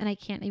from. And I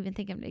can't even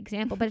think of an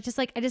example, but it's just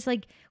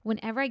like,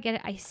 whenever I get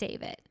it, I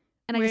save it.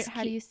 And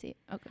How do you see?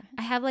 Okay.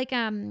 I have like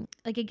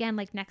again,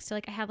 like next to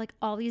like, I have like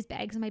all these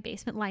bags in my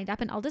basement lined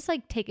up, and I'll just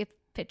like take a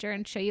picture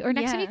and show you, or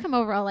next time you Yeah. come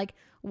over, I'll like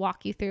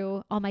walk you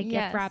through all my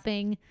Yes. gift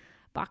wrapping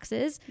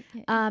boxes.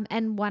 Yeah.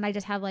 And one, I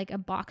just have like a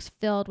box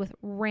filled with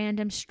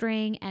random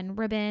string and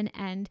ribbon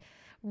and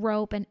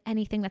rope and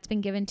anything that's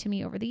been given to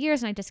me over the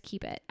years. And I just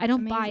keep it. I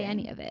don't buy Amazing.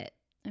 any of it.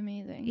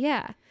 Amazing.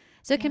 Yeah.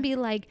 So it can Yeah. be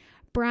like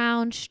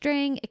brown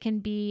string. It can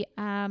be,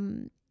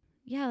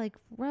 like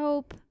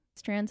rope.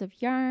 Strands of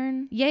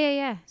yarn.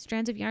 Yeah.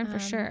 Strands of yarn for Um,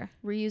 sure.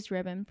 Reused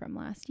ribbon from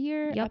last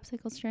year. Yep.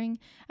 Upcycle string.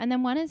 And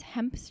then one is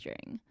hemp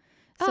string.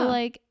 So Oh.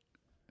 like,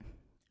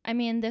 I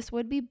mean, this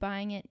would be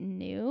buying it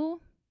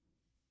new,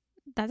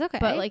 That's okay.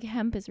 but like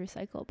hemp is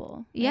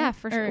recyclable. yeah, right?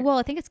 for Or sure. Well,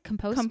 I think it's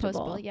compostable.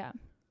 compostable. Yeah.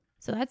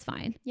 So that's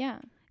fine. Yeah.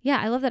 Yeah,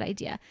 I love that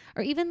idea.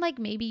 Or even like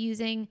maybe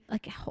using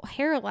like a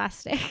hair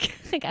elastic.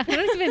 Like I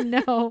don't even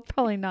know.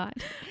 Probably not.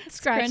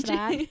 Scratch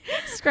that.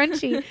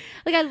 Scrunchy.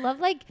 Like I love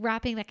like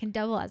wrapping that can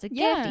double as a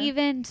Yeah. gift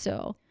even.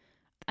 So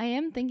I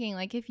am thinking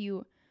like if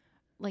you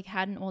like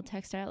had an old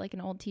textile, like an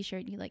old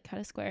t-shirt, you like cut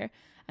a square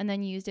and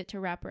then you used it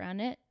to wrap around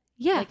it,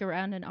 yeah, like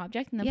around an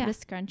object, and then Yeah. put a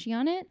scrunchie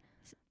on it.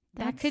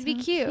 That could be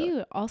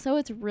cute. Also,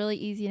 it's really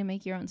easy to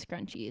make your own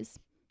scrunchies.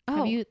 oh,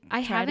 Have you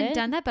I tried haven't it?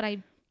 done that, but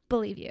I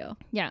believe you.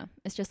 Yeah,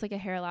 it's just like a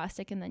hair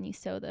elastic, and then you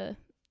sew the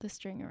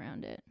string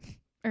around it,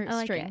 or I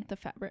like string it. the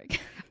fabric.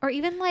 Or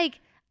even like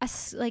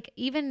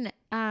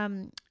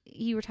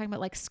you were talking about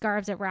like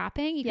scarves of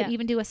wrapping. You Yeah. could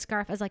even do a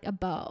scarf as like a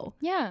bow,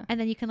 Yeah, and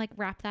then you can like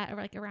wrap that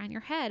like around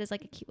your head as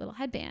like a cute little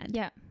headband.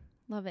 yeah,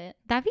 love it.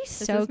 That'd be This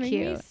so is making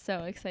me cute.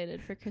 so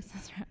excited for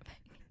Christmas wrapping.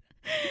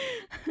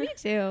 Me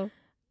too.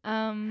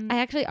 I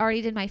actually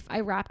already did I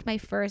wrapped my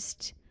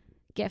first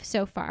gift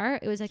so far.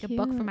 It was like a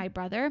book for Cute. my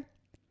brother,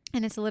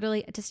 and it's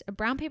literally just a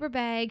brown paper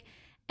bag.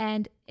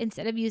 And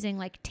instead of using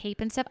like tape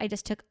and stuff, I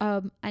just took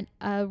a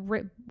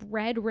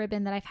red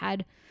ribbon that I've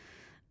had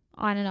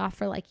on and off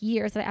for like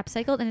years that I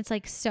upcycled, and it's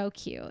like so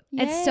cute.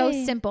 It's so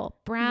Yay. simple.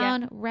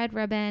 Brown, red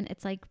ribbon.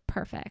 It's like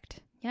perfect.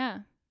 yeah,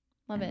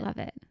 love I it. Love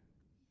it.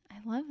 I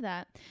love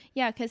that.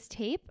 Yeah, because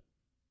tape,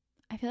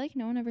 I feel like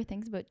no one ever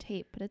thinks about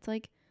tape, but it's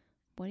like,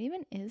 what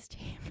even is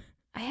tape?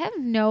 I have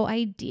no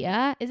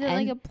idea. Is it And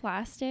like a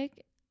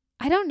plastic?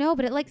 I don't know,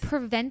 but it like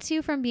prevents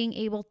you from being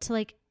able to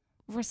like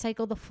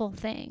recycle the full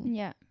thing,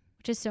 Yeah.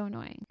 which is so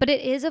annoying. But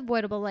it is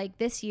avoidable. Like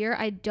this year,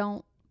 I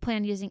don't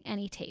plan using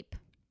any tape.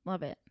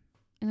 Love it.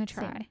 I'm gonna Same.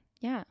 try.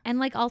 Yeah. And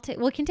like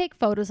we can take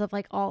photos of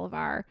like all of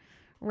our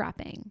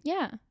wrapping.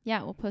 Yeah.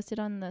 Yeah. We'll post it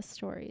on the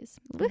stories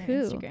on our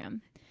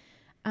Woohoo.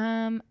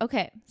 Instagram.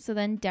 Okay. So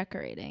then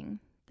decorating.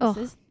 This Oh.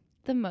 is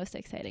the most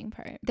exciting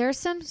part. There's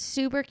some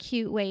super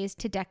cute ways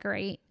to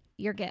decorate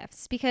your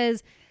gifts,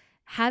 because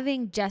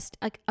having just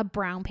like a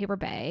brown paper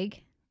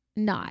bag,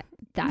 not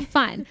that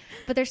fun.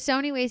 But there's so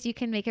many ways you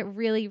can make it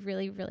really,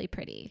 really, really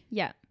pretty.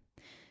 Yeah.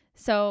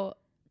 So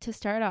to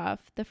start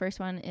off, the first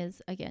one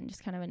is, again,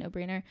 just kind of a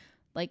no-brainer,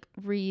 like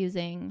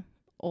reusing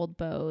old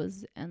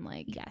bows and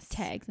like Yes.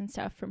 tags and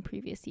stuff from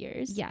previous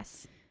years.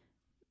 Yes.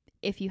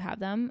 If you have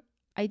them.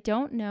 I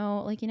don't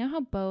know, like, you know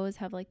how bows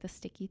have like the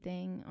sticky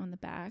thing on the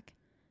back?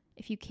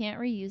 If you can't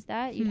reuse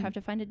that, you'd have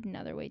to find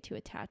another way to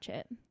attach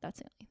it. That's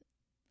the only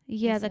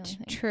Yeah, That's that's the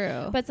only thing.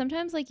 true. But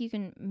sometimes like you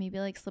can maybe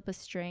like slip a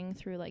string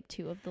through like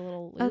two of the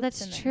little loops. Oh,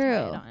 that's and then true.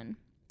 Tie it on.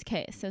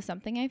 Okay, so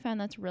something I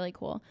found that's really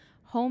cool: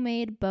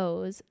 homemade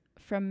bows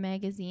from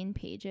magazine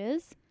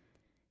pages.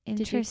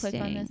 Interesting. Did you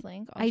click on this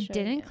link? I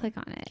didn't click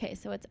on it. Okay,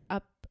 so it's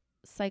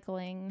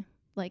upcycling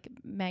like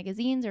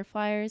magazines or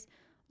flyers.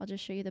 I'll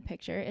just show you the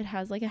picture. It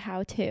has like a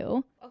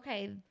how-to.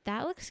 Okay,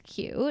 that looks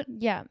cute.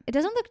 Yeah. It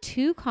doesn't look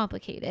too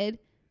complicated.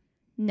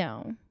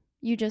 No.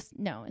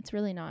 No, it's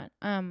really not.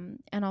 And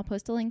I'll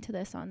post a link to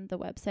this on the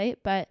website,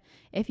 but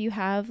if you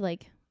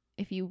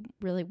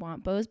really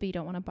want bows but you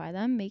don't want to buy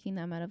them, making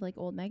them out of like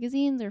old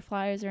magazines or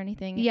flyers or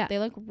anything, they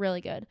look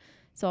really good.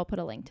 So I'll put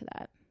a link to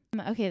that.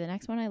 Okay, the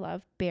next one I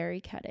love,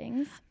 berry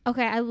cuttings.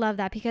 Okay, I love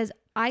that because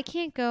I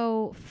can't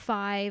go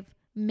 5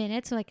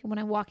 minutes like when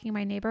I'm walking in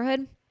my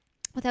neighborhood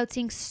without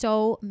seeing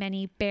so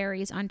many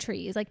berries on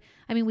trees. Like,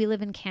 I mean, we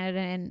live in Canada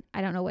and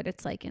I don't know what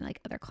it's like in like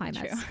other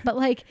climates, True. but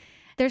like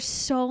there's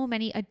so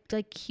many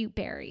like cute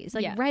berries,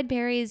 like red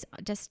berries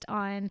just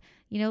on,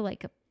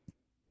 like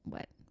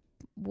what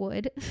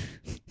wood?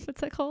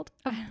 What's that called?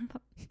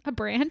 A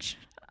branch?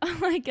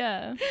 Like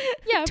a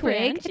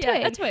twig.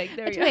 A twig.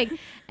 There a twig.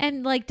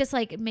 And like just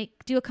like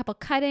do a couple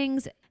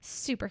cuttings.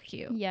 Super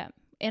cute. Yeah.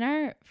 In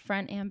our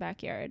front and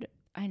backyard,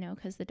 I know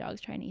because the dogs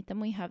try and eat them,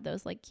 we have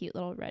those like cute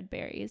little red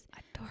berries.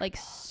 Adorable. Like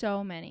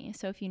so many.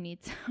 So if you need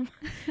some,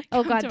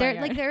 oh god,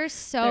 there's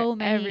so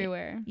many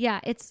everywhere. Yeah,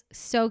 it's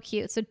so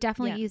cute. So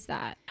definitely use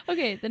that.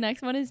 Okay, the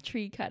next one is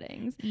tree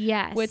cuttings.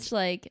 Yes. Which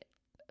like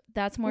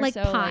that's more like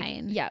so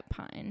pine. Like,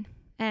 pine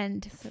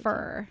and so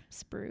fir,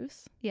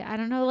 spruce. Yeah, I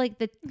don't know like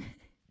the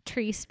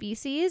tree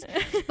species,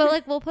 but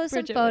like we'll post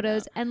some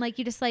photos and like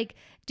you just like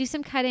do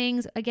some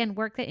cuttings again,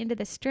 work that into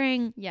the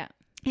string. Yeah.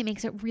 It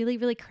makes it really,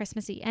 really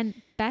Christmassy. And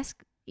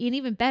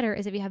even better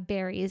is if you have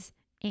berries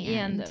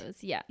and those.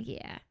 Yeah.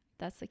 Yeah.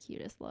 That's the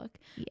cutest look.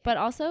 Yeah. But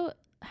also,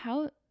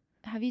 how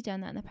have you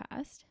done that in the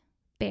past?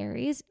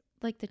 Berries?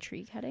 Like the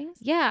tree cuttings?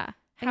 Yeah.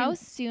 How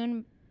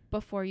soon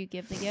before you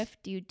give the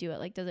gift do you do it?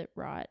 Like, does it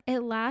rot? It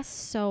lasts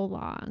so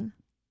long.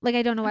 Like,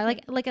 I don't know why.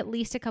 Like at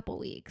least a couple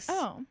weeks.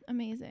 Oh,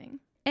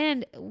 amazing.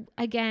 And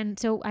again,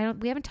 so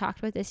we haven't talked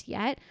about this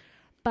yet,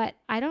 but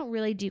I don't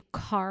really do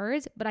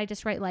cards, but I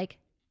just write like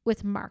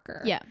with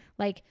marker. Yeah.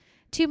 Like,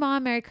 to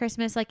Mom, Merry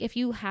Christmas. Like, if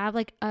you have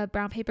like a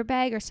brown paper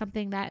bag or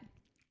something that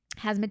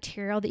has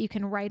material that you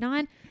can write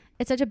on,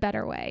 it's such a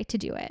better way to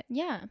do it.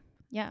 Yeah.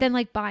 Yeah. Than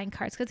like buying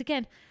cards. Because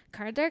again,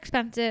 cards are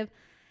expensive.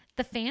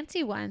 The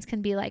fancy ones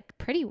can be like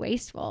pretty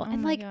wasteful. Oh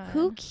and like,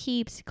 who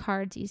keeps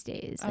cards these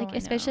days? Like,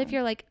 especially if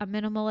you're like a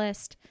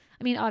minimalist.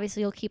 I mean,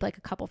 obviously you'll keep like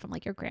a couple from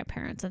like your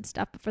grandparents and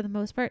stuff, but for the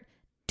most part,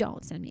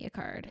 don't send me a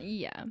card.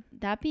 Yeah.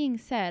 That being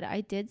said,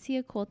 I did see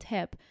a cool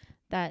tip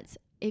that's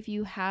if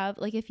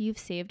you've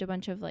saved a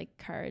bunch of like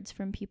cards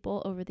from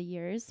people over the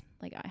years,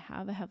 like I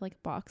have like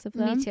a box of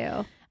them. Me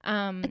too.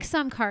 Like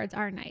some cards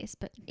are nice,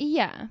 but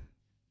yeah.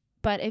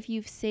 But if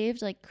you've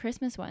saved like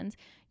Christmas ones,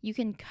 you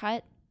can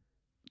cut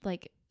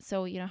like,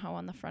 so you know how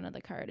on the front of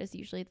the card is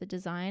usually the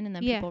design and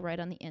then people write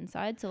on the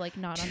inside. So like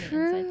not on the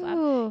inside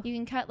flap. You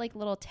can cut like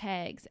little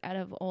tags out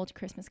of old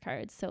Christmas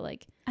cards. So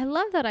like, I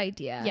love that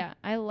idea. Yeah.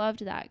 I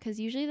loved that because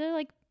usually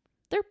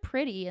they're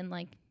pretty and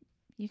like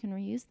you can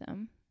reuse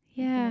them.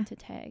 Yeah. Into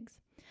tags.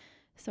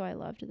 So I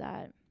loved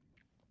that.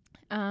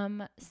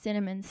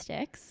 Cinnamon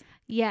sticks.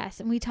 Yes.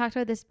 And we talked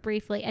about this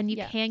briefly and you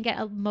can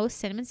get most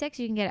cinnamon sticks.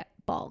 You can get it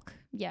bulk.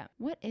 Yeah.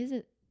 What is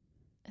it?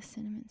 A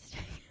cinnamon stick.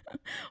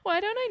 Why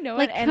don't I know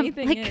like what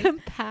anything is?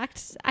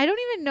 Compact. I don't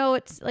even know.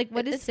 It's like,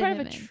 what is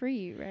cinnamon? It's part of a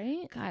tree,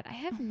 right? God, I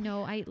have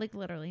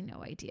literally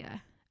no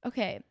idea.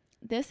 Okay.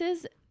 This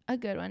is a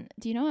good one.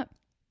 Do you know what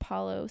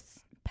Palo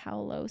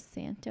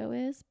Santo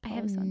is? I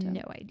have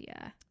no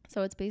idea.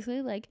 So it's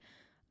basically like,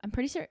 I'm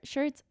pretty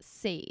sure it's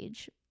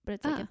sage, but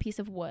it's like a piece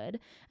of wood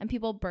and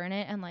people burn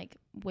it and like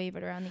wave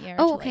it around the air.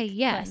 Oh, okay.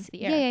 Yes.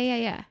 The air.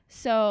 Yeah.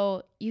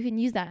 So you can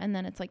use that and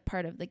then it's like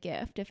part of the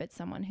gift if it's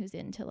someone who's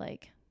into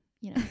like,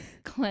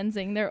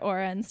 cleansing their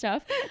aura and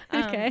stuff.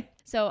 Okay.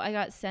 So I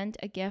got sent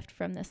a gift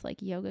from this like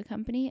yoga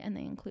company and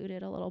they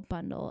included a little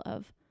bundle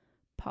of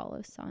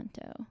Palo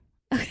Santo.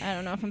 I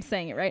don't know if I'm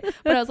saying it right,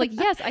 but I was like,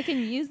 yes, I can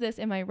use this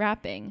in my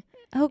wrapping.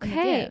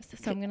 Okay.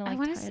 Gifts, so I'm going to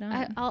tie it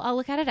on. I'll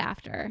look at it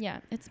after.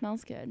 Yeah. It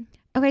smells good.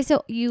 Okay.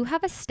 So you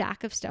have a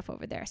stack of stuff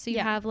over there. So you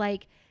have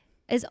like,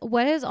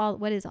 what is all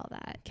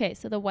that? Okay,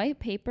 so the white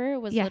paper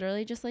was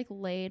literally just like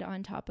laid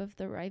on top of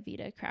the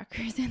Ryvita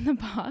crackers in the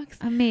box.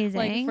 Amazing.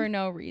 Like for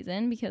no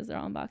reason because they're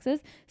all in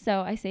boxes.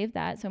 So I saved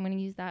that. So I'm going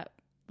to use that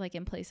like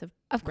in place of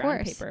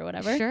brown paper or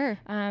whatever. Sure.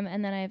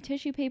 And then I have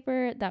tissue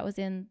paper that was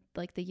in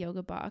like the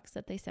yoga box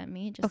that they sent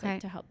me just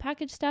like to help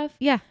package stuff.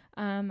 Yeah.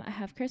 I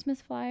have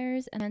Christmas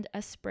flyers and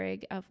a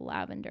sprig of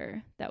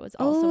lavender that was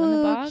also in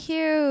the box.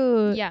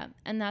 Cute. Yeah.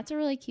 And that's a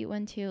really cute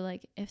one too.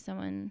 Like if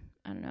someone,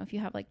 I don't know if you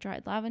have like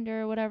dried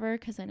lavender or whatever,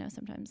 because I know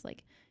sometimes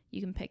like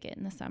you can pick it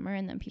in the summer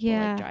and then people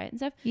like dry it and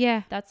stuff.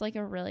 Yeah. That's like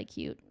a really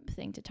cute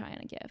thing to tie on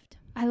a gift.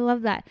 I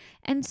love that.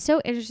 And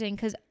so interesting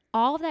because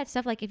all of that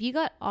stuff, like if you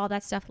got all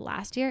that stuff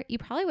last year, you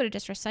probably would have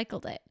just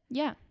recycled it.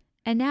 Yeah.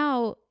 And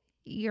now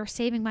you're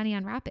saving money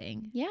on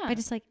wrapping. Yeah. By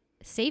just like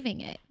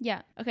saving it.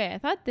 Yeah. Okay. I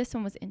thought this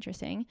one was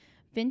interesting.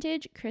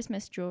 Vintage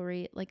Christmas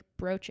jewelry, like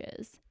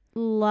brooches.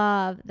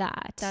 Love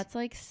that. That's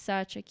like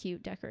such a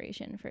cute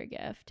decoration for a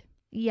gift.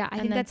 Yeah, I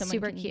think that's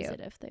super cute. Use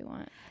it if they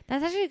want.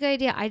 That's actually a good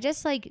idea. I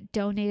just like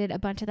donated a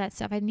bunch of that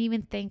stuff. I didn't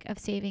even think of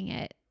saving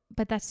it,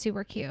 but that's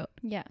super cute.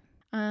 Yeah.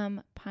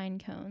 Pine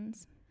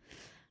cones.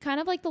 Kind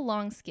of like the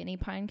long skinny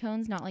pine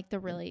cones, not like the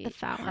really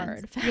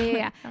hard.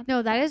 Yeah.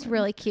 No, that is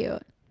really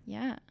cute.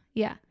 Yeah.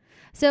 Yeah.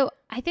 So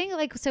I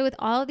think so with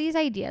all of these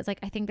ideas, like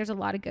I think there's a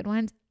lot of good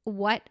ones.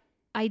 What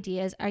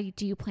ideas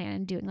do you plan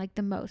on doing like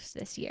the most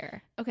this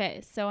year?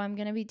 Okay, so I'm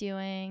gonna be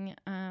doing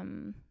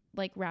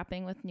like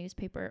wrapping with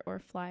newspaper or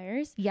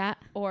flyers. Yeah.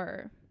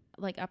 Or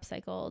like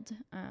upcycled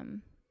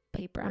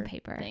brown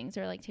paper things,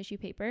 or like tissue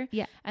paper.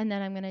 Yeah. And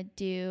then I'm gonna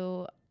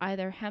do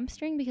either hemp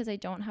string, because I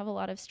don't have a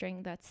lot of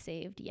string that's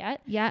saved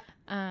yet. Yeah.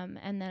 And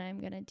then I'm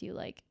gonna do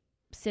like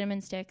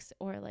cinnamon sticks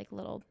or like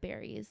little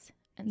berries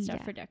and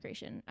stuff for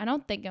decoration. I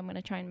don't think I'm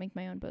gonna try and make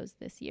my own bows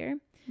this year,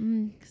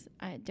 because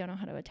I don't know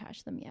how to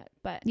attach them yet.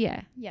 But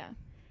yeah.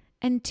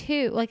 And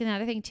like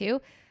another thing too,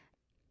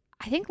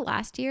 I think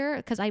last year,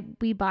 because I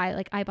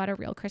bought a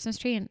real Christmas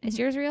tree, and is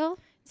yours real?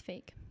 It's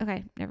fake.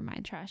 Okay, never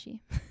mind. Trashy.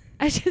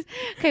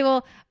 Okay,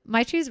 well,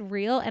 my tree's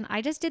real, and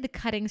I just did the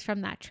cuttings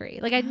from that tree.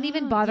 Like I didn't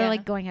even bother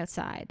like going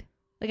outside.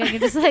 Like I could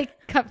just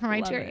like cut from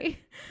my tree. It.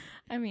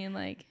 I mean,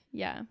 like,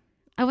 yeah.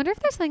 I wonder if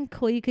there's something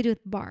cool you could do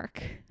with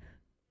bark.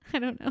 I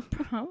don't know.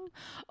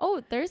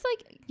 Oh, there's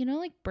like,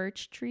 like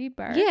birch tree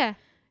bark. Yeah.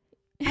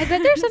 I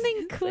bet there's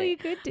something cool you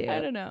could do. I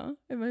don't know.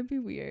 It might be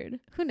weird.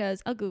 Who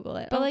knows? I'll Google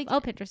it. But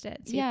I'll Pinterest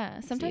it.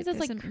 Sometimes it's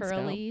like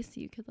curly, so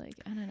you could like,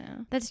 I don't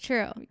know. That's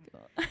true.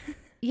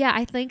 Yeah,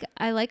 I think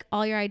I like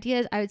all your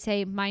ideas. I would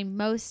say what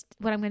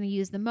I'm going to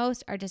use the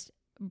most are just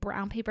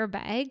brown paper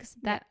bags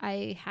that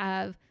I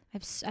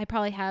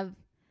probably have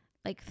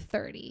like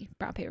 30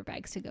 brown paper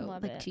bags to go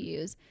to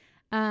use.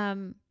 I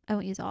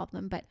won't use all of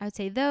them, but I would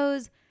say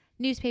those,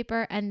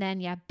 newspaper, and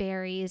then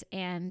berries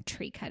and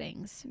tree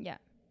cuttings. Yeah.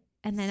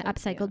 And then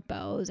upcycled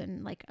bows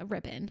and like a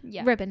ribbon.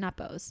 Yeah. Ribbon, not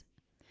bows.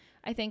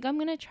 I think I'm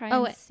going to try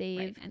and save.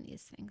 Right, and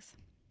these things.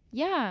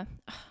 Yeah.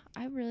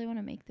 I really want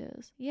to make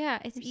those. Yeah,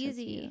 it's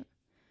easy.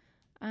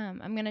 So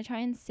I'm going to try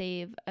and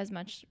save as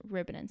much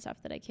ribbon and stuff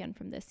that I can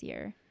from this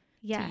year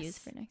to use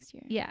for next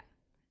year. Yeah.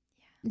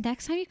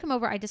 Next time you come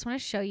over, I just want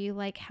to show you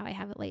like how I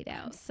have it laid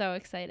out. I'm so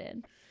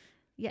excited.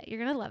 Yeah, you're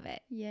going to love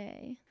it.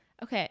 Yay.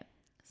 Okay.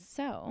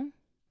 So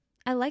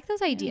I like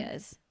those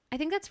ideas. I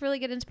think that's really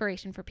good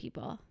inspiration for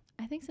people.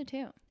 I think so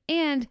too.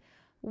 And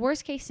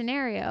worst case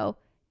scenario,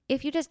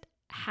 if you just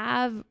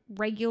have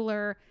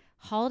regular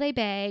holiday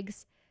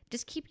bags,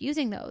 just keep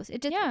using those.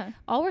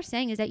 All we're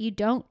saying is that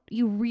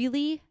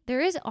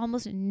there is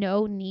almost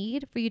no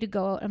need for you to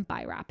go out and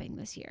buy wrapping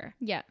this year.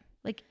 Yeah.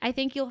 Like I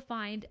think you'll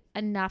find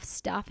enough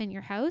stuff in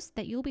your house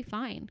that you'll be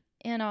fine.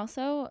 And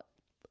also,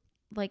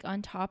 like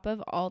on top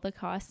of all the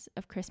costs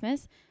of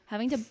Christmas,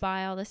 having to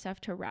buy all the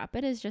stuff to wrap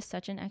it is just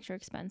such an extra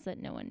expense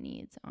that no one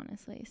needs,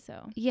 honestly.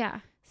 So yeah,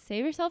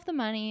 save yourself the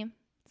money,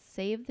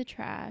 save the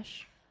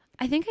trash.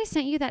 I think I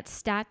sent you that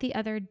stat the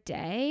other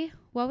day.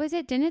 What was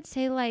it? Didn't it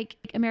say like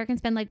Americans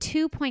spend like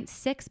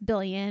 2.6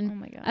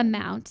 billion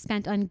amount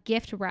spent on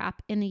gift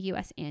wrap in the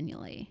US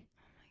annually?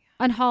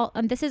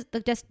 On this is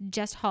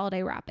just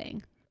holiday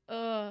wrapping.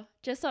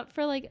 Just up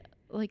for like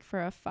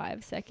for a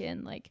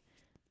 5-second like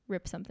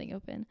rip something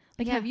open.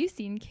 Like have you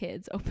seen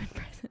kids open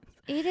presents?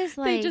 It is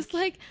like they just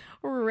like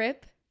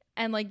rip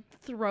and like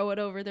throw it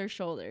over their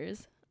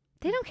shoulders.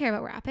 They don't care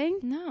about wrapping.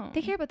 No.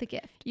 They care about the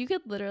gift. You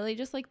could literally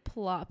just like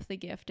plop the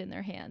gift in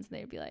their hands and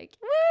they'd be like,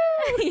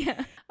 woo!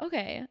 Yeah.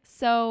 Okay.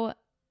 So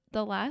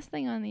the last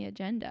thing on the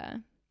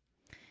agenda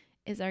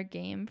is our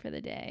game for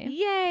the day.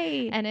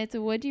 Yay. And it's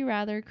Would You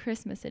Rather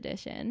Christmas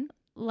edition.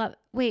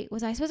 Wait,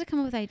 was I supposed to come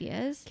up with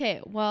ideas?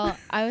 Okay. Well,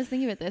 I was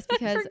thinking about this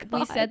because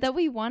we said that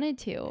we wanted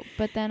to,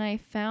 but then I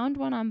found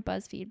one on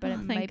BuzzFeed, but it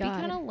might be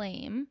kind of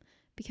lame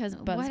because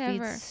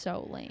BuzzFeed's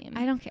so lame.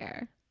 I don't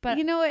care. But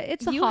you know what?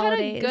 It's the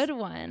holidays. You had a good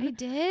one. I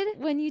did?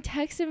 When you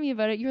texted me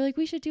about it, you were like,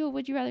 we should do a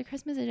Would You Rather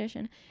Christmas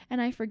edition. And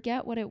I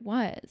forget what it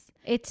was.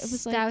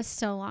 That was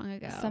so long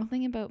ago.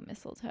 Something about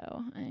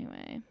mistletoe.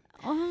 Anyway.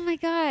 Oh my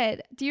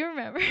God. Do you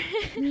remember?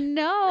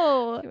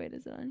 No. Okay, wait,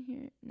 is it on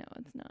here? No,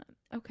 it's not.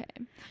 Okay.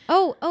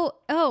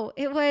 Oh,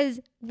 it was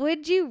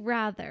Would You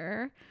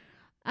Rather.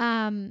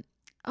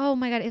 Oh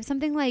my God. It was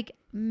something like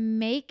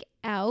make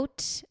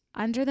out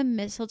under the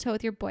mistletoe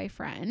with your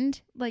boyfriend,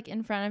 like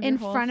in front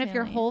of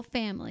your whole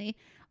family,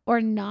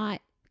 or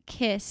not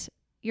kiss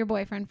your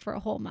boyfriend for a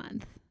whole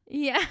month.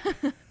 Yeah.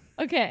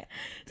 Okay.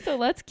 So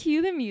let's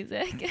cue the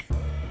music.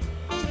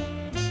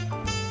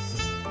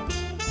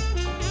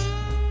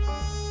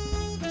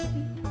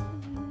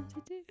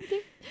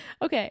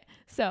 Okay.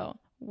 So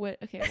what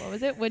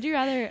was it? Would you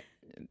rather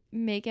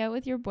make out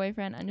with your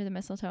boyfriend under the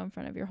mistletoe in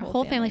front of your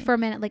whole family for a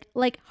minute,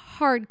 like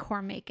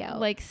hardcore makeout,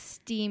 like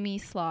steamy,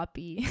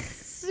 sloppy,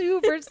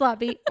 super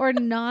sloppy, or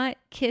not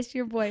kiss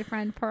your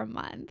boyfriend for a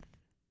month?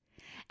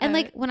 And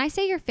like when I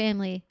say your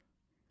family,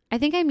 I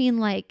think I mean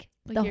like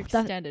your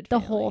extended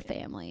family, whole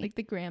family, like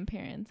the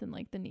grandparents and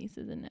like the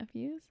nieces and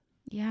nephews.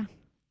 Yeah,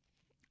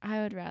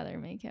 I would rather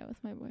make out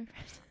with my boyfriend.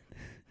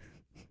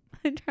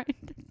 I'm trying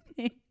to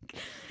think.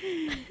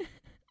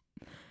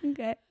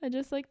 Okay. I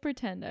just like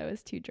pretend I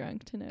was too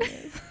drunk to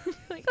notice.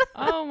 Like,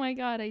 oh my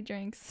God, I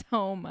drank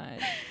so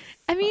much.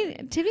 I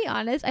mean, to be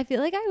honest, I feel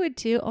like I would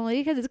too,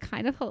 only because it's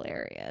kind of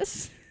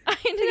hilarious. I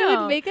know. Like, it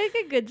would make like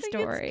a good Like,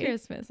 story. it's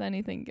Christmas,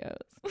 anything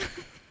goes.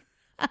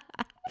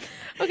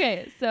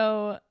 Okay,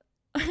 so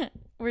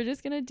we're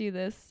just gonna do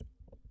this.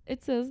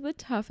 It says the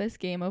toughest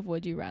game of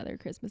Would You Rather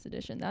Christmas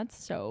edition.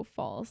 That's so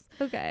false.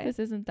 Okay. This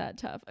isn't that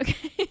tough.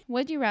 Okay.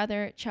 Would you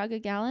rather chug a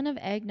gallon of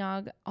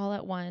eggnog all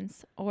at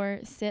once or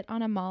sit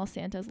on a mall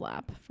Santa's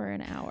lap for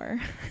an hour?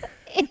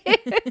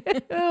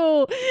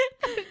 Ew.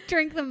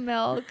 Drink the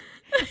milk.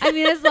 I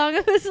mean, as long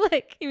as it's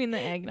like You mean the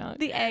eggnog?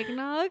 the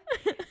eggnog.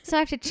 So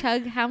I have to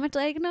chug how much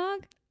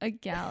eggnog? A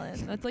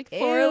gallon. That's like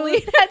 4 Ew,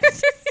 liters.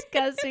 that's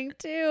disgusting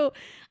too.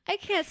 I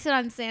can't sit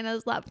on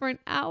Santa's lap for an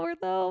hour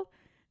though.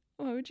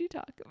 What would you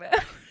talk about?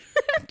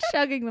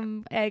 Chugging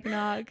the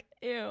eggnog.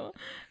 Ew.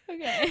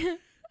 Okay.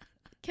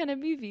 Can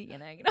it be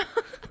vegan eggnog?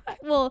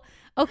 Well,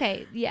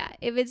 okay, yeah.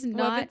 If it's Well,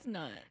 not, if it's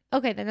not.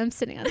 okay, then I'm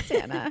sitting on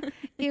Santa.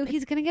 Ew,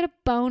 he's gonna get a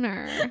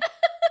boner.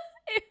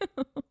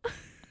 Ew. Oh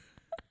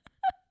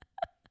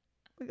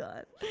my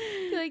God.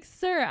 Be like,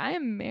 sir, I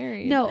am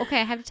married. No, okay,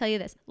 I have to tell you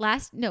this.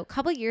 A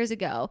couple years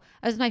ago,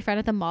 I was with my friend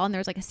at the mall and there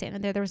was like a Santa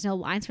there. There was no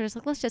line. So we're just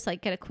like, let's just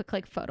like get a quick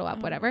like photo up,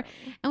 whatever.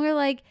 And we are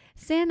like,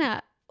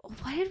 Santa,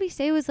 what did we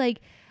say? It was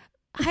like,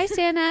 hi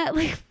Santa,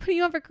 like, what do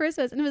you want for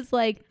Christmas? And it was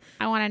like,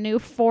 I want a new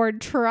Ford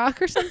truck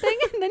or something.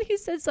 And then he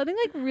said something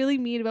like really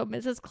mean about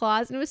Mrs.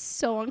 Claus and it was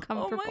so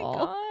uncomfortable.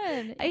 Oh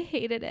my God. I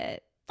hated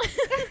it.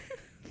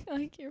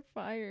 Like, you're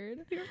fired.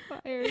 You're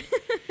fired.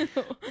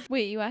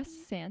 Wait, you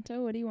asked Santa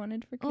what he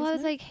wanted for Christmas? Well, I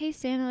was like, hey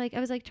Santa, like I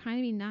was like trying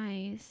to be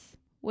nice.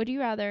 Would you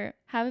rather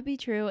have it be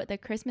true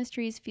that Christmas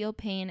trees feel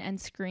pain and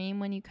scream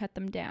when you cut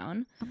them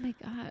down? Oh my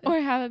God. Or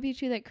have it be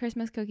true that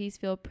Christmas cookies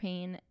feel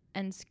pain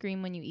and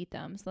scream when you eat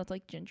them? So that's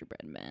like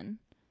gingerbread men.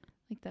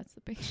 Like, that's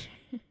the picture.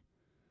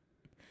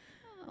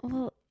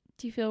 Well,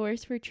 do you feel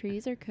worse for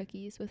trees or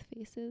cookies with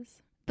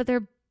faces? but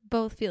they're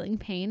both feeling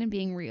pain and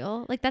being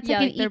real. Like that's Yeah,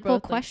 like an they're equal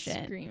both, question.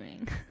 Like,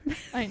 screaming.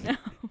 I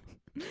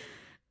know.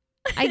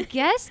 I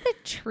guess the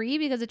tree,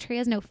 because the tree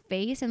has no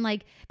face, and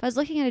like if I was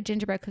looking at a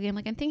gingerbread cookie, I'm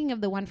thinking of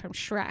the one from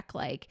Shrek,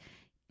 like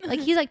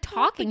he's like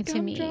talking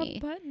to me.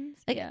 Buttons.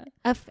 Like, yeah.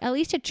 At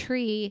least a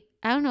tree,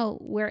 I don't know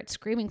where it's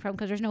screaming from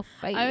because there's no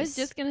face. I was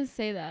just gonna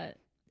say that.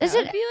 Is That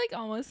would it? be like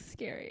almost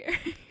scarier.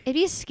 It'd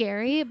be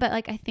scary, but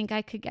like I think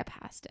I could get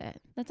past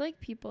it. That's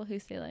like people who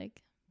say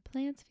like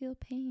plants feel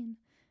pain.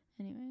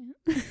 Anyway.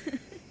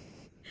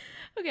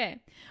 Okay.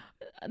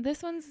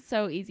 This one's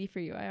so easy for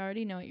you. I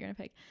already know what you're gonna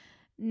pick.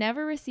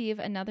 Never receive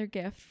another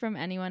gift from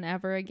anyone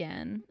ever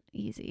again.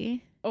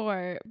 Easy.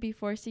 Or be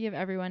forced to give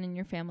everyone in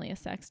your family a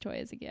sex toy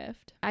as a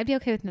gift. I'd be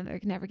okay with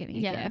never getting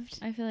a gift.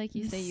 I feel like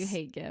you say you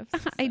hate gifts.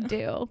 I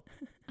do.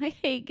 I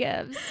hate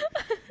gifts.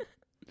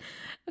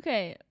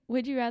 Okay.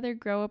 Would you rather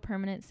grow a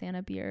permanent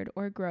Santa beard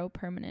or grow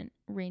permanent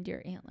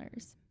reindeer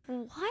antlers?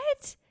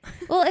 What?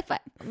 Well,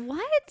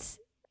 what?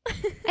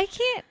 I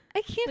can't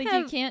Like,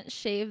 have, you can't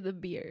shave the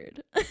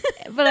beard.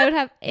 but I would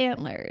have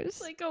antlers.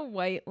 It's like a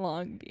white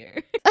long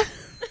beard.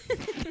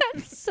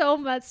 That's so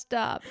messed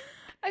up.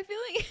 I feel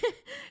like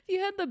if you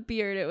had the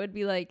beard, it would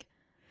be like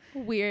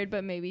weird,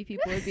 but maybe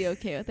people would be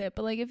okay with it.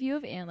 But like if you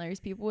have antlers,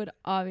 people would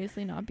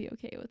obviously not be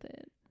okay with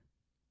it.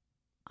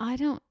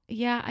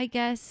 I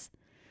guess.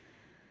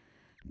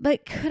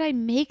 But could I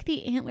make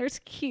the antlers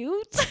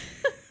cute?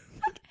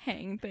 Like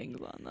hang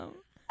things on them.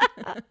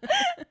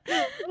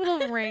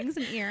 Little rings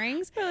and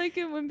earrings. Or like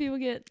when people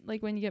get,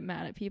 like when you get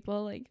mad at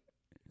people, like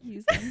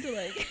use them to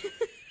like.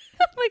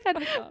 Oh my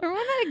God. Remember when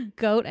that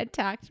goat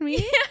attacked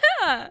me?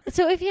 Yeah.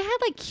 So if you had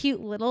like cute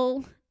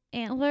little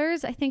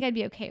antlers, I think I'd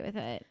be okay with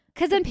it.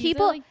 Because then These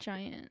people are, like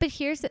giant. But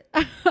here's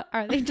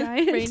are they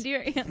giant?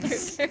 Reindeer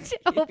antlers.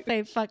 Oh,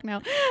 babe, fuck no.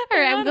 All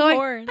They're right, I'm on going.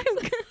 horns.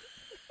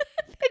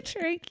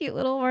 Picturing cute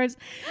little horns,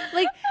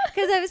 like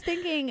because I was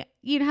thinking,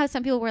 you know how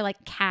some people wear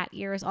like cat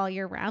ears all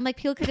year round. Like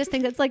people could just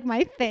think that's like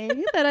my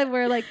thing that I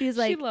wear like these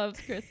like. She loves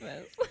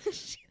Christmas.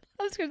 She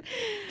loves Christmas.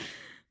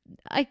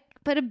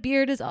 But a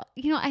beard is all.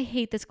 I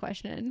hate this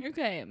question.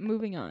 Okay,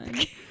 moving on.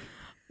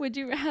 Would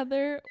you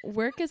rather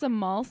work as a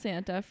mall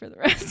Santa for the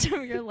rest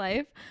of your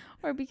life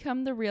or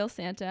become the real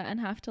Santa and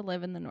have to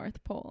live in the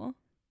North Pole?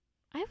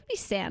 I would be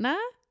Santa.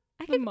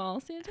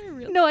 Mall Santa or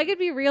real No, I could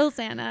be real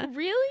Santa.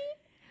 Really?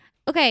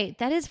 Okay,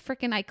 that is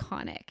freaking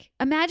iconic.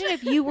 Imagine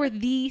if you were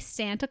the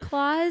Santa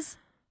Claus.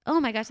 Oh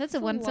my gosh, that's a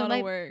once in a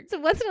life. It's a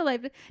once in a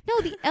life.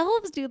 No, the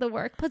elves do the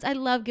work. Plus, I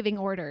love giving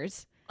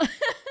orders.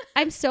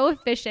 I'm so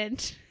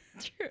efficient.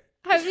 True.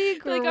 I'd be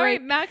great. Like, all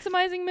right,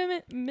 maximizing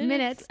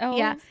minutes. Elves.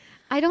 Yeah.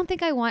 I don't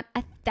think I want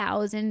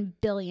 1,000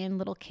 billion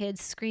little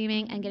kids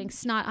screaming and getting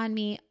snot on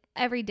me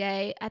every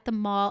day at the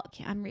mall.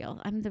 Okay, I'm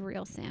real. I'm the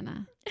real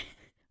Santa.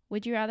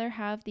 Would you rather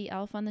have the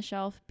elf on the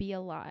shelf be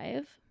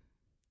alive?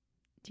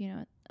 Do you know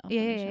what elf on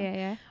the shelf?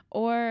 Yeah.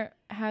 Or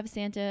have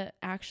Santa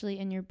actually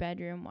in your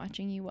bedroom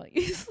watching you while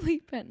you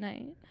sleep at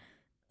night?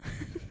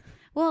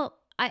 Well,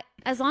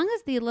 as long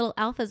as the little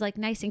elf is like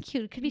nice and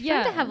cute, it could be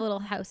fun to have a little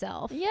house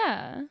elf.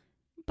 Yeah.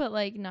 But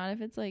like not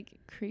if it's like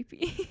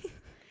creepy.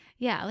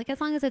 Yeah, like as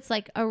long as it's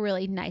like a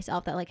really nice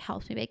elf that like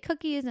helps me bake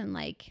cookies and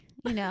like,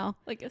 you know.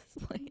 Like a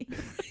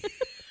slave.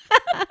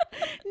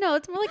 No,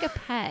 it's more like a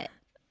pet.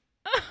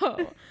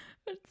 Oh,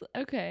 it's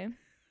okay.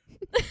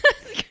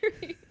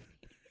 Creepy.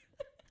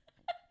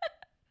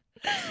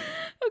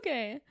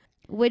 Okay.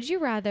 Would you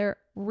rather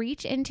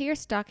reach into your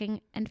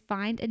stocking and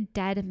find a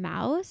dead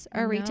mouse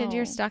or reach into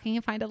your stocking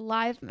and find a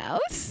live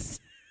mouse?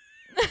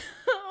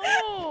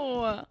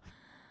 Oh.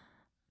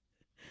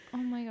 Oh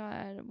my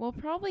God. Well,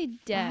 probably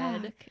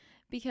dead. Fuck.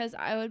 Because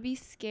I would be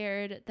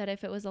scared that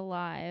if it was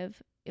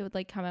alive, it would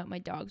like come out. My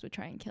dogs would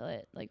try and kill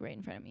it like right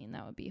in front of me, and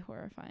that would be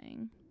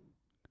horrifying.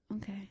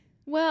 Okay.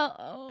 Well,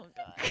 oh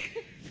God.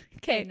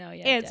 Okay, no,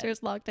 yeah. Answer's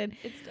dead. Locked in.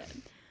 It's dead.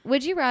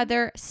 Would you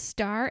rather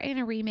star in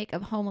a remake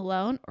of Home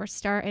Alone or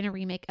star in a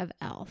remake of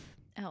Elf?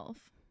 Elf.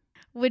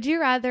 Would you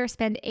rather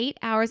spend 8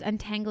 hours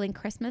untangling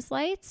Christmas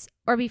lights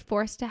or be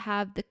forced to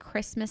have the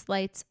Christmas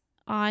lights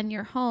on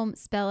your home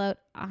spell out,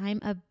 "I'm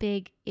a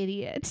big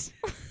idiot"?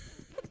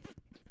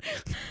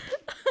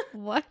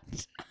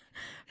 What?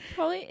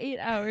 Probably 8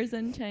 hours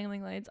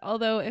untangling lights.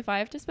 Although if I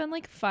have to spend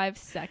like 5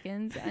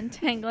 seconds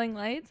untangling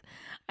lights,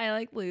 I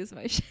like lose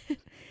my shit.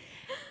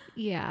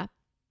 Yeah.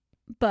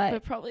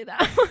 But probably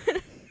that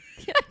one.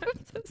 Yeah,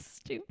 I'm so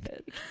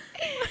stupid.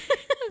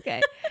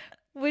 Okay.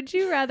 Would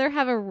you rather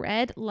have a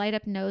red light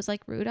up nose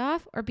like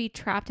Rudolph or be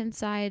trapped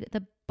inside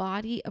the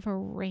body of a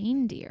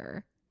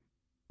reindeer?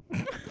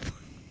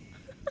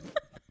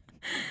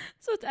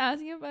 So it's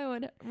asking if I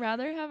would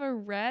rather have a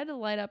red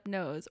light up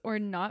nose or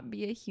not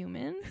be a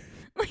human.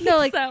 No,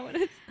 like that what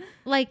it's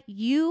like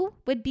you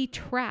would be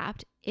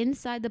trapped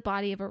inside the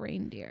body of a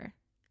reindeer.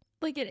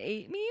 like it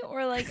ate me,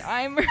 or like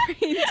I'm a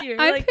reindeer.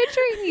 I'm like,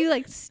 picturing you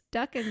like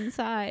stuck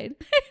inside.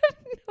 I have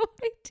no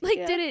idea.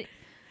 like did it?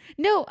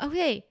 No,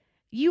 okay.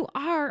 You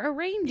are a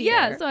reindeer.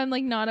 Yeah, so I'm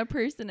like not a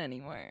person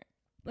anymore.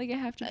 Like I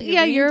have to be.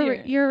 Yeah, a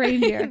reindeer. you're a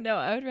reindeer. No,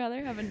 I would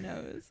rather have a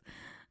nose.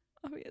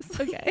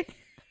 Obviously. Okay.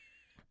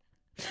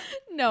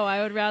 No,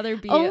 I would rather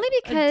be only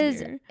a because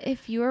deer.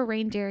 if you were a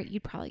reindeer,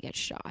 you'd probably get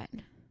shot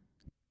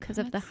because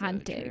of the That's so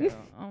hunting. true.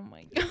 Oh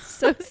my God.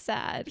 So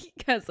sad.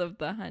 Because of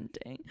the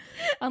hunting.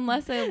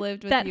 Unless I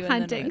lived with That you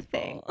hunting in the North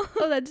thing. Pole.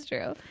 Oh, that's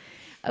true.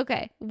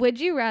 Okay. Would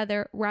you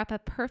rather wrap a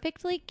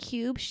perfectly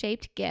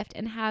cube-shaped gift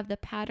and have the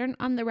pattern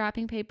on the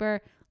wrapping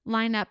paper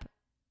line up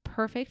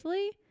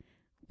perfectly?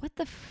 What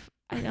the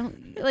I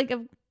don't like.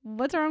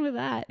 What's wrong with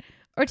that?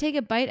 Or take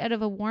a bite out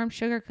of a warm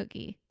sugar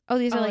cookie. Oh,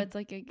 these are like it's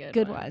like a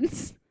good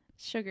ones.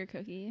 Sugar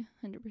cookie,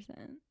 100%.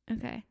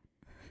 Okay.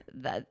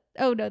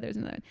 Oh no, there's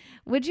another one.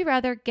 Would you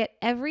rather get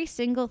every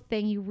single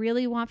thing you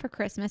really want for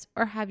Christmas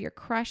or have your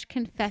crush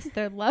confess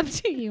their love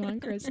to you on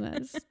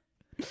Christmas?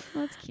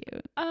 That's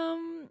cute.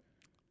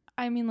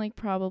 I mean, like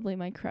probably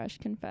my crush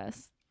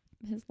confess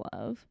his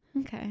love.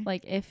 Okay.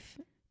 Like if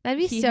that'd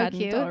be he so hadn't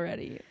cute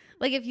already.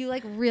 Like if you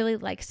like really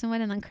like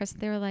someone and on Christmas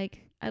they were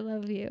like, "I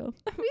love you."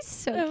 That'd be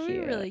so That cute. would be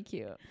really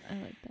cute. I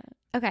like that.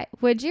 Okay.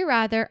 Would you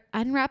rather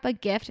unwrap a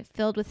gift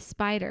filled with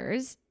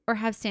spiders or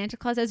have Santa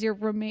Claus as your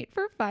roommate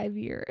for 5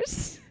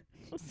 years?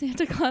 Well,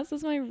 Santa Claus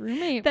is my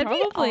roommate. That'd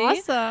probably. be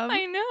awesome.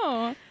 I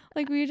know.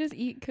 Like we would just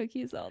eat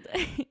cookies all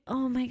day.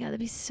 Oh my God, that'd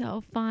be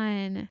so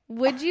fun.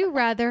 Would you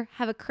rather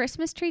have a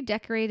Christmas tree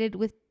decorated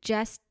with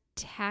just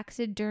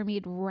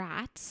taxidermied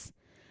rats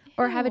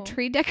or have a Ew.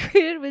 tree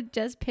decorated with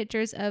just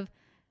pictures of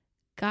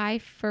Guy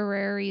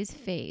Fieri's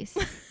face?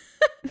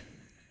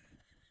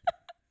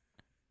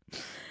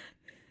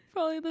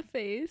 Probably the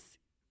face.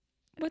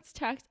 What's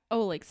tax?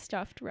 Oh, like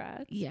stuffed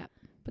rats. Yeah.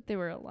 But they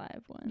were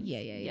alive ones. Yeah.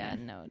 Yeah,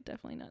 no,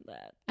 definitely not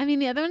that. I mean,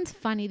 the other one's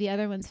funny. The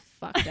other one's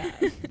fucked up.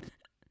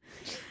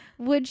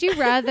 Would you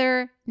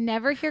rather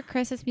never hear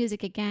Christmas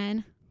music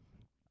again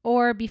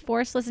or be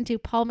forced to listen to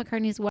Paul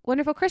McCartney's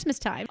Wonderful Christmas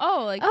Time?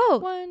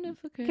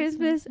 Wonderful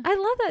Christmas. I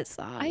love that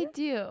song. I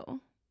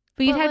do.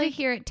 But you'd But, have to like-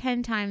 hear it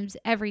 10 times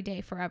every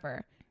day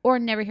forever or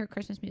never hear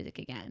Christmas music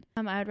again.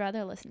 I would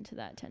rather listen to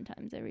that 10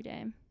 times every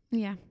day.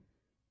 Yeah.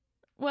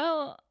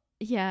 Well,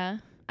 yeah.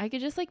 I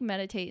could just like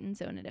meditate and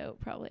zone it out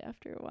probably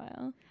after a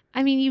while.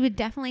 I mean, you would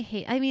definitely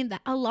hate. I mean,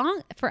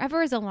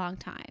 forever is a long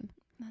time.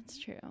 That's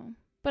true.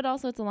 But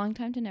also it's a long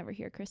time to never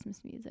hear Christmas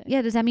music.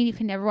 Yeah. Does that mean you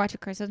can never watch a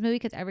Christmas movie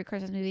because every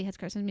Christmas movie has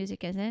Christmas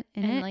music, isn't it?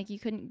 And like you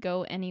couldn't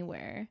go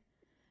anywhere.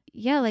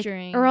 Yeah, like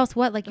during or else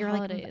what? Like the you're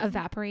holidays. like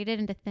evaporated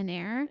into thin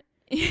air.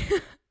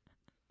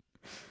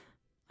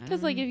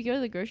 Because like if you go to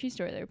the grocery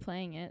store, they're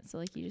playing it, so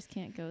like you just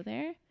can't go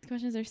there. These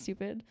questions are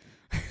stupid.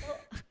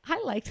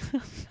 I liked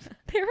them.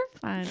 They were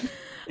fun.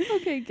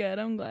 Okay, good.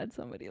 I'm glad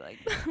somebody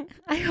liked them.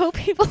 I hope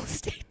people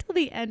stay till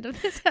the end of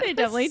this episode. They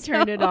definitely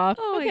turned it off.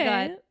 Oh my Okay.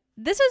 God.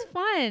 This was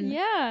fun.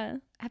 Yeah.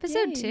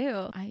 Episode Yay.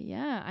 2.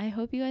 I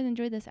hope you guys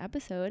enjoyed this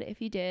episode. If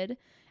you did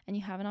and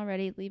you haven't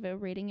already, leave a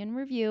rating and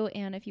review.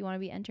 And if you want to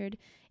be entered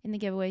in the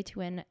giveaway to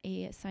win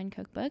a signed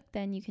cookbook,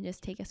 then you can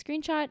just take a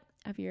screenshot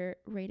of your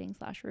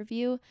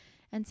rating/review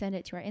and send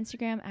it to our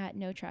Instagram at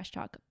No Trash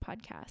Talk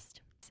Podcast.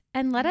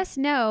 And let us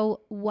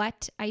know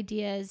what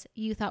ideas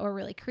you thought were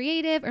really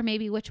creative or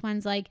maybe which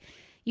ones like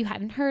you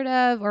hadn't heard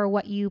of or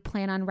what you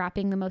plan on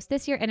wrapping the most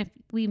this year. And if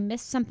we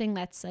missed something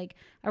that's like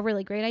a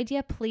really great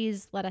idea,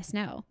 please let us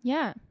know.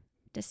 Yeah.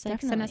 Just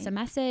like send us a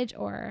message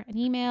or an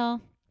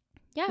email.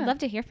 Yeah. I'd love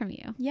to hear from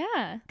you.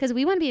 Yeah. Because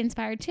we want to be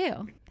inspired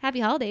too. Happy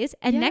holidays.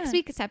 And next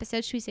week's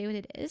episode, should we say what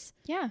it is?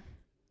 Yeah.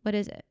 What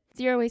is it?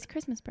 Zero waste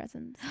Christmas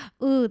presents.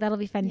 Ooh, that'll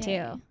be fun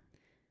too.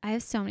 I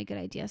have so many good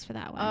ideas for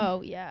that one.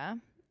 Oh, yeah.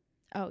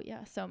 Oh,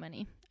 yeah. So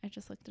many. I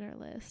just looked at our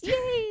list.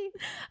 Yay!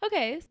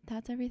 Okay.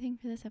 That's everything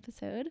for this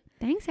episode.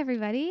 Thanks,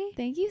 everybody.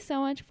 Thank you so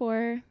much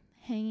for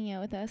hanging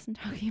out with us and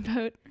talking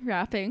about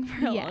wrapping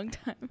for a long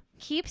time.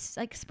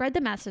 Spread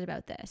the message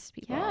about this,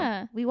 people.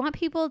 Yeah. We want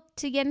people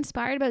to get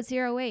inspired about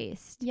zero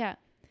waste. Yeah.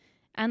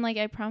 And like,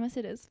 I promise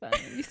it is fun.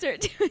 You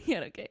start doing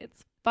it. Okay.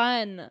 It's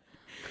fun.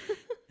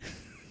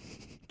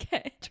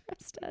 Okay.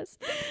 Trust us.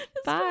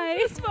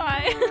 Bye.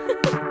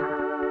 Bye.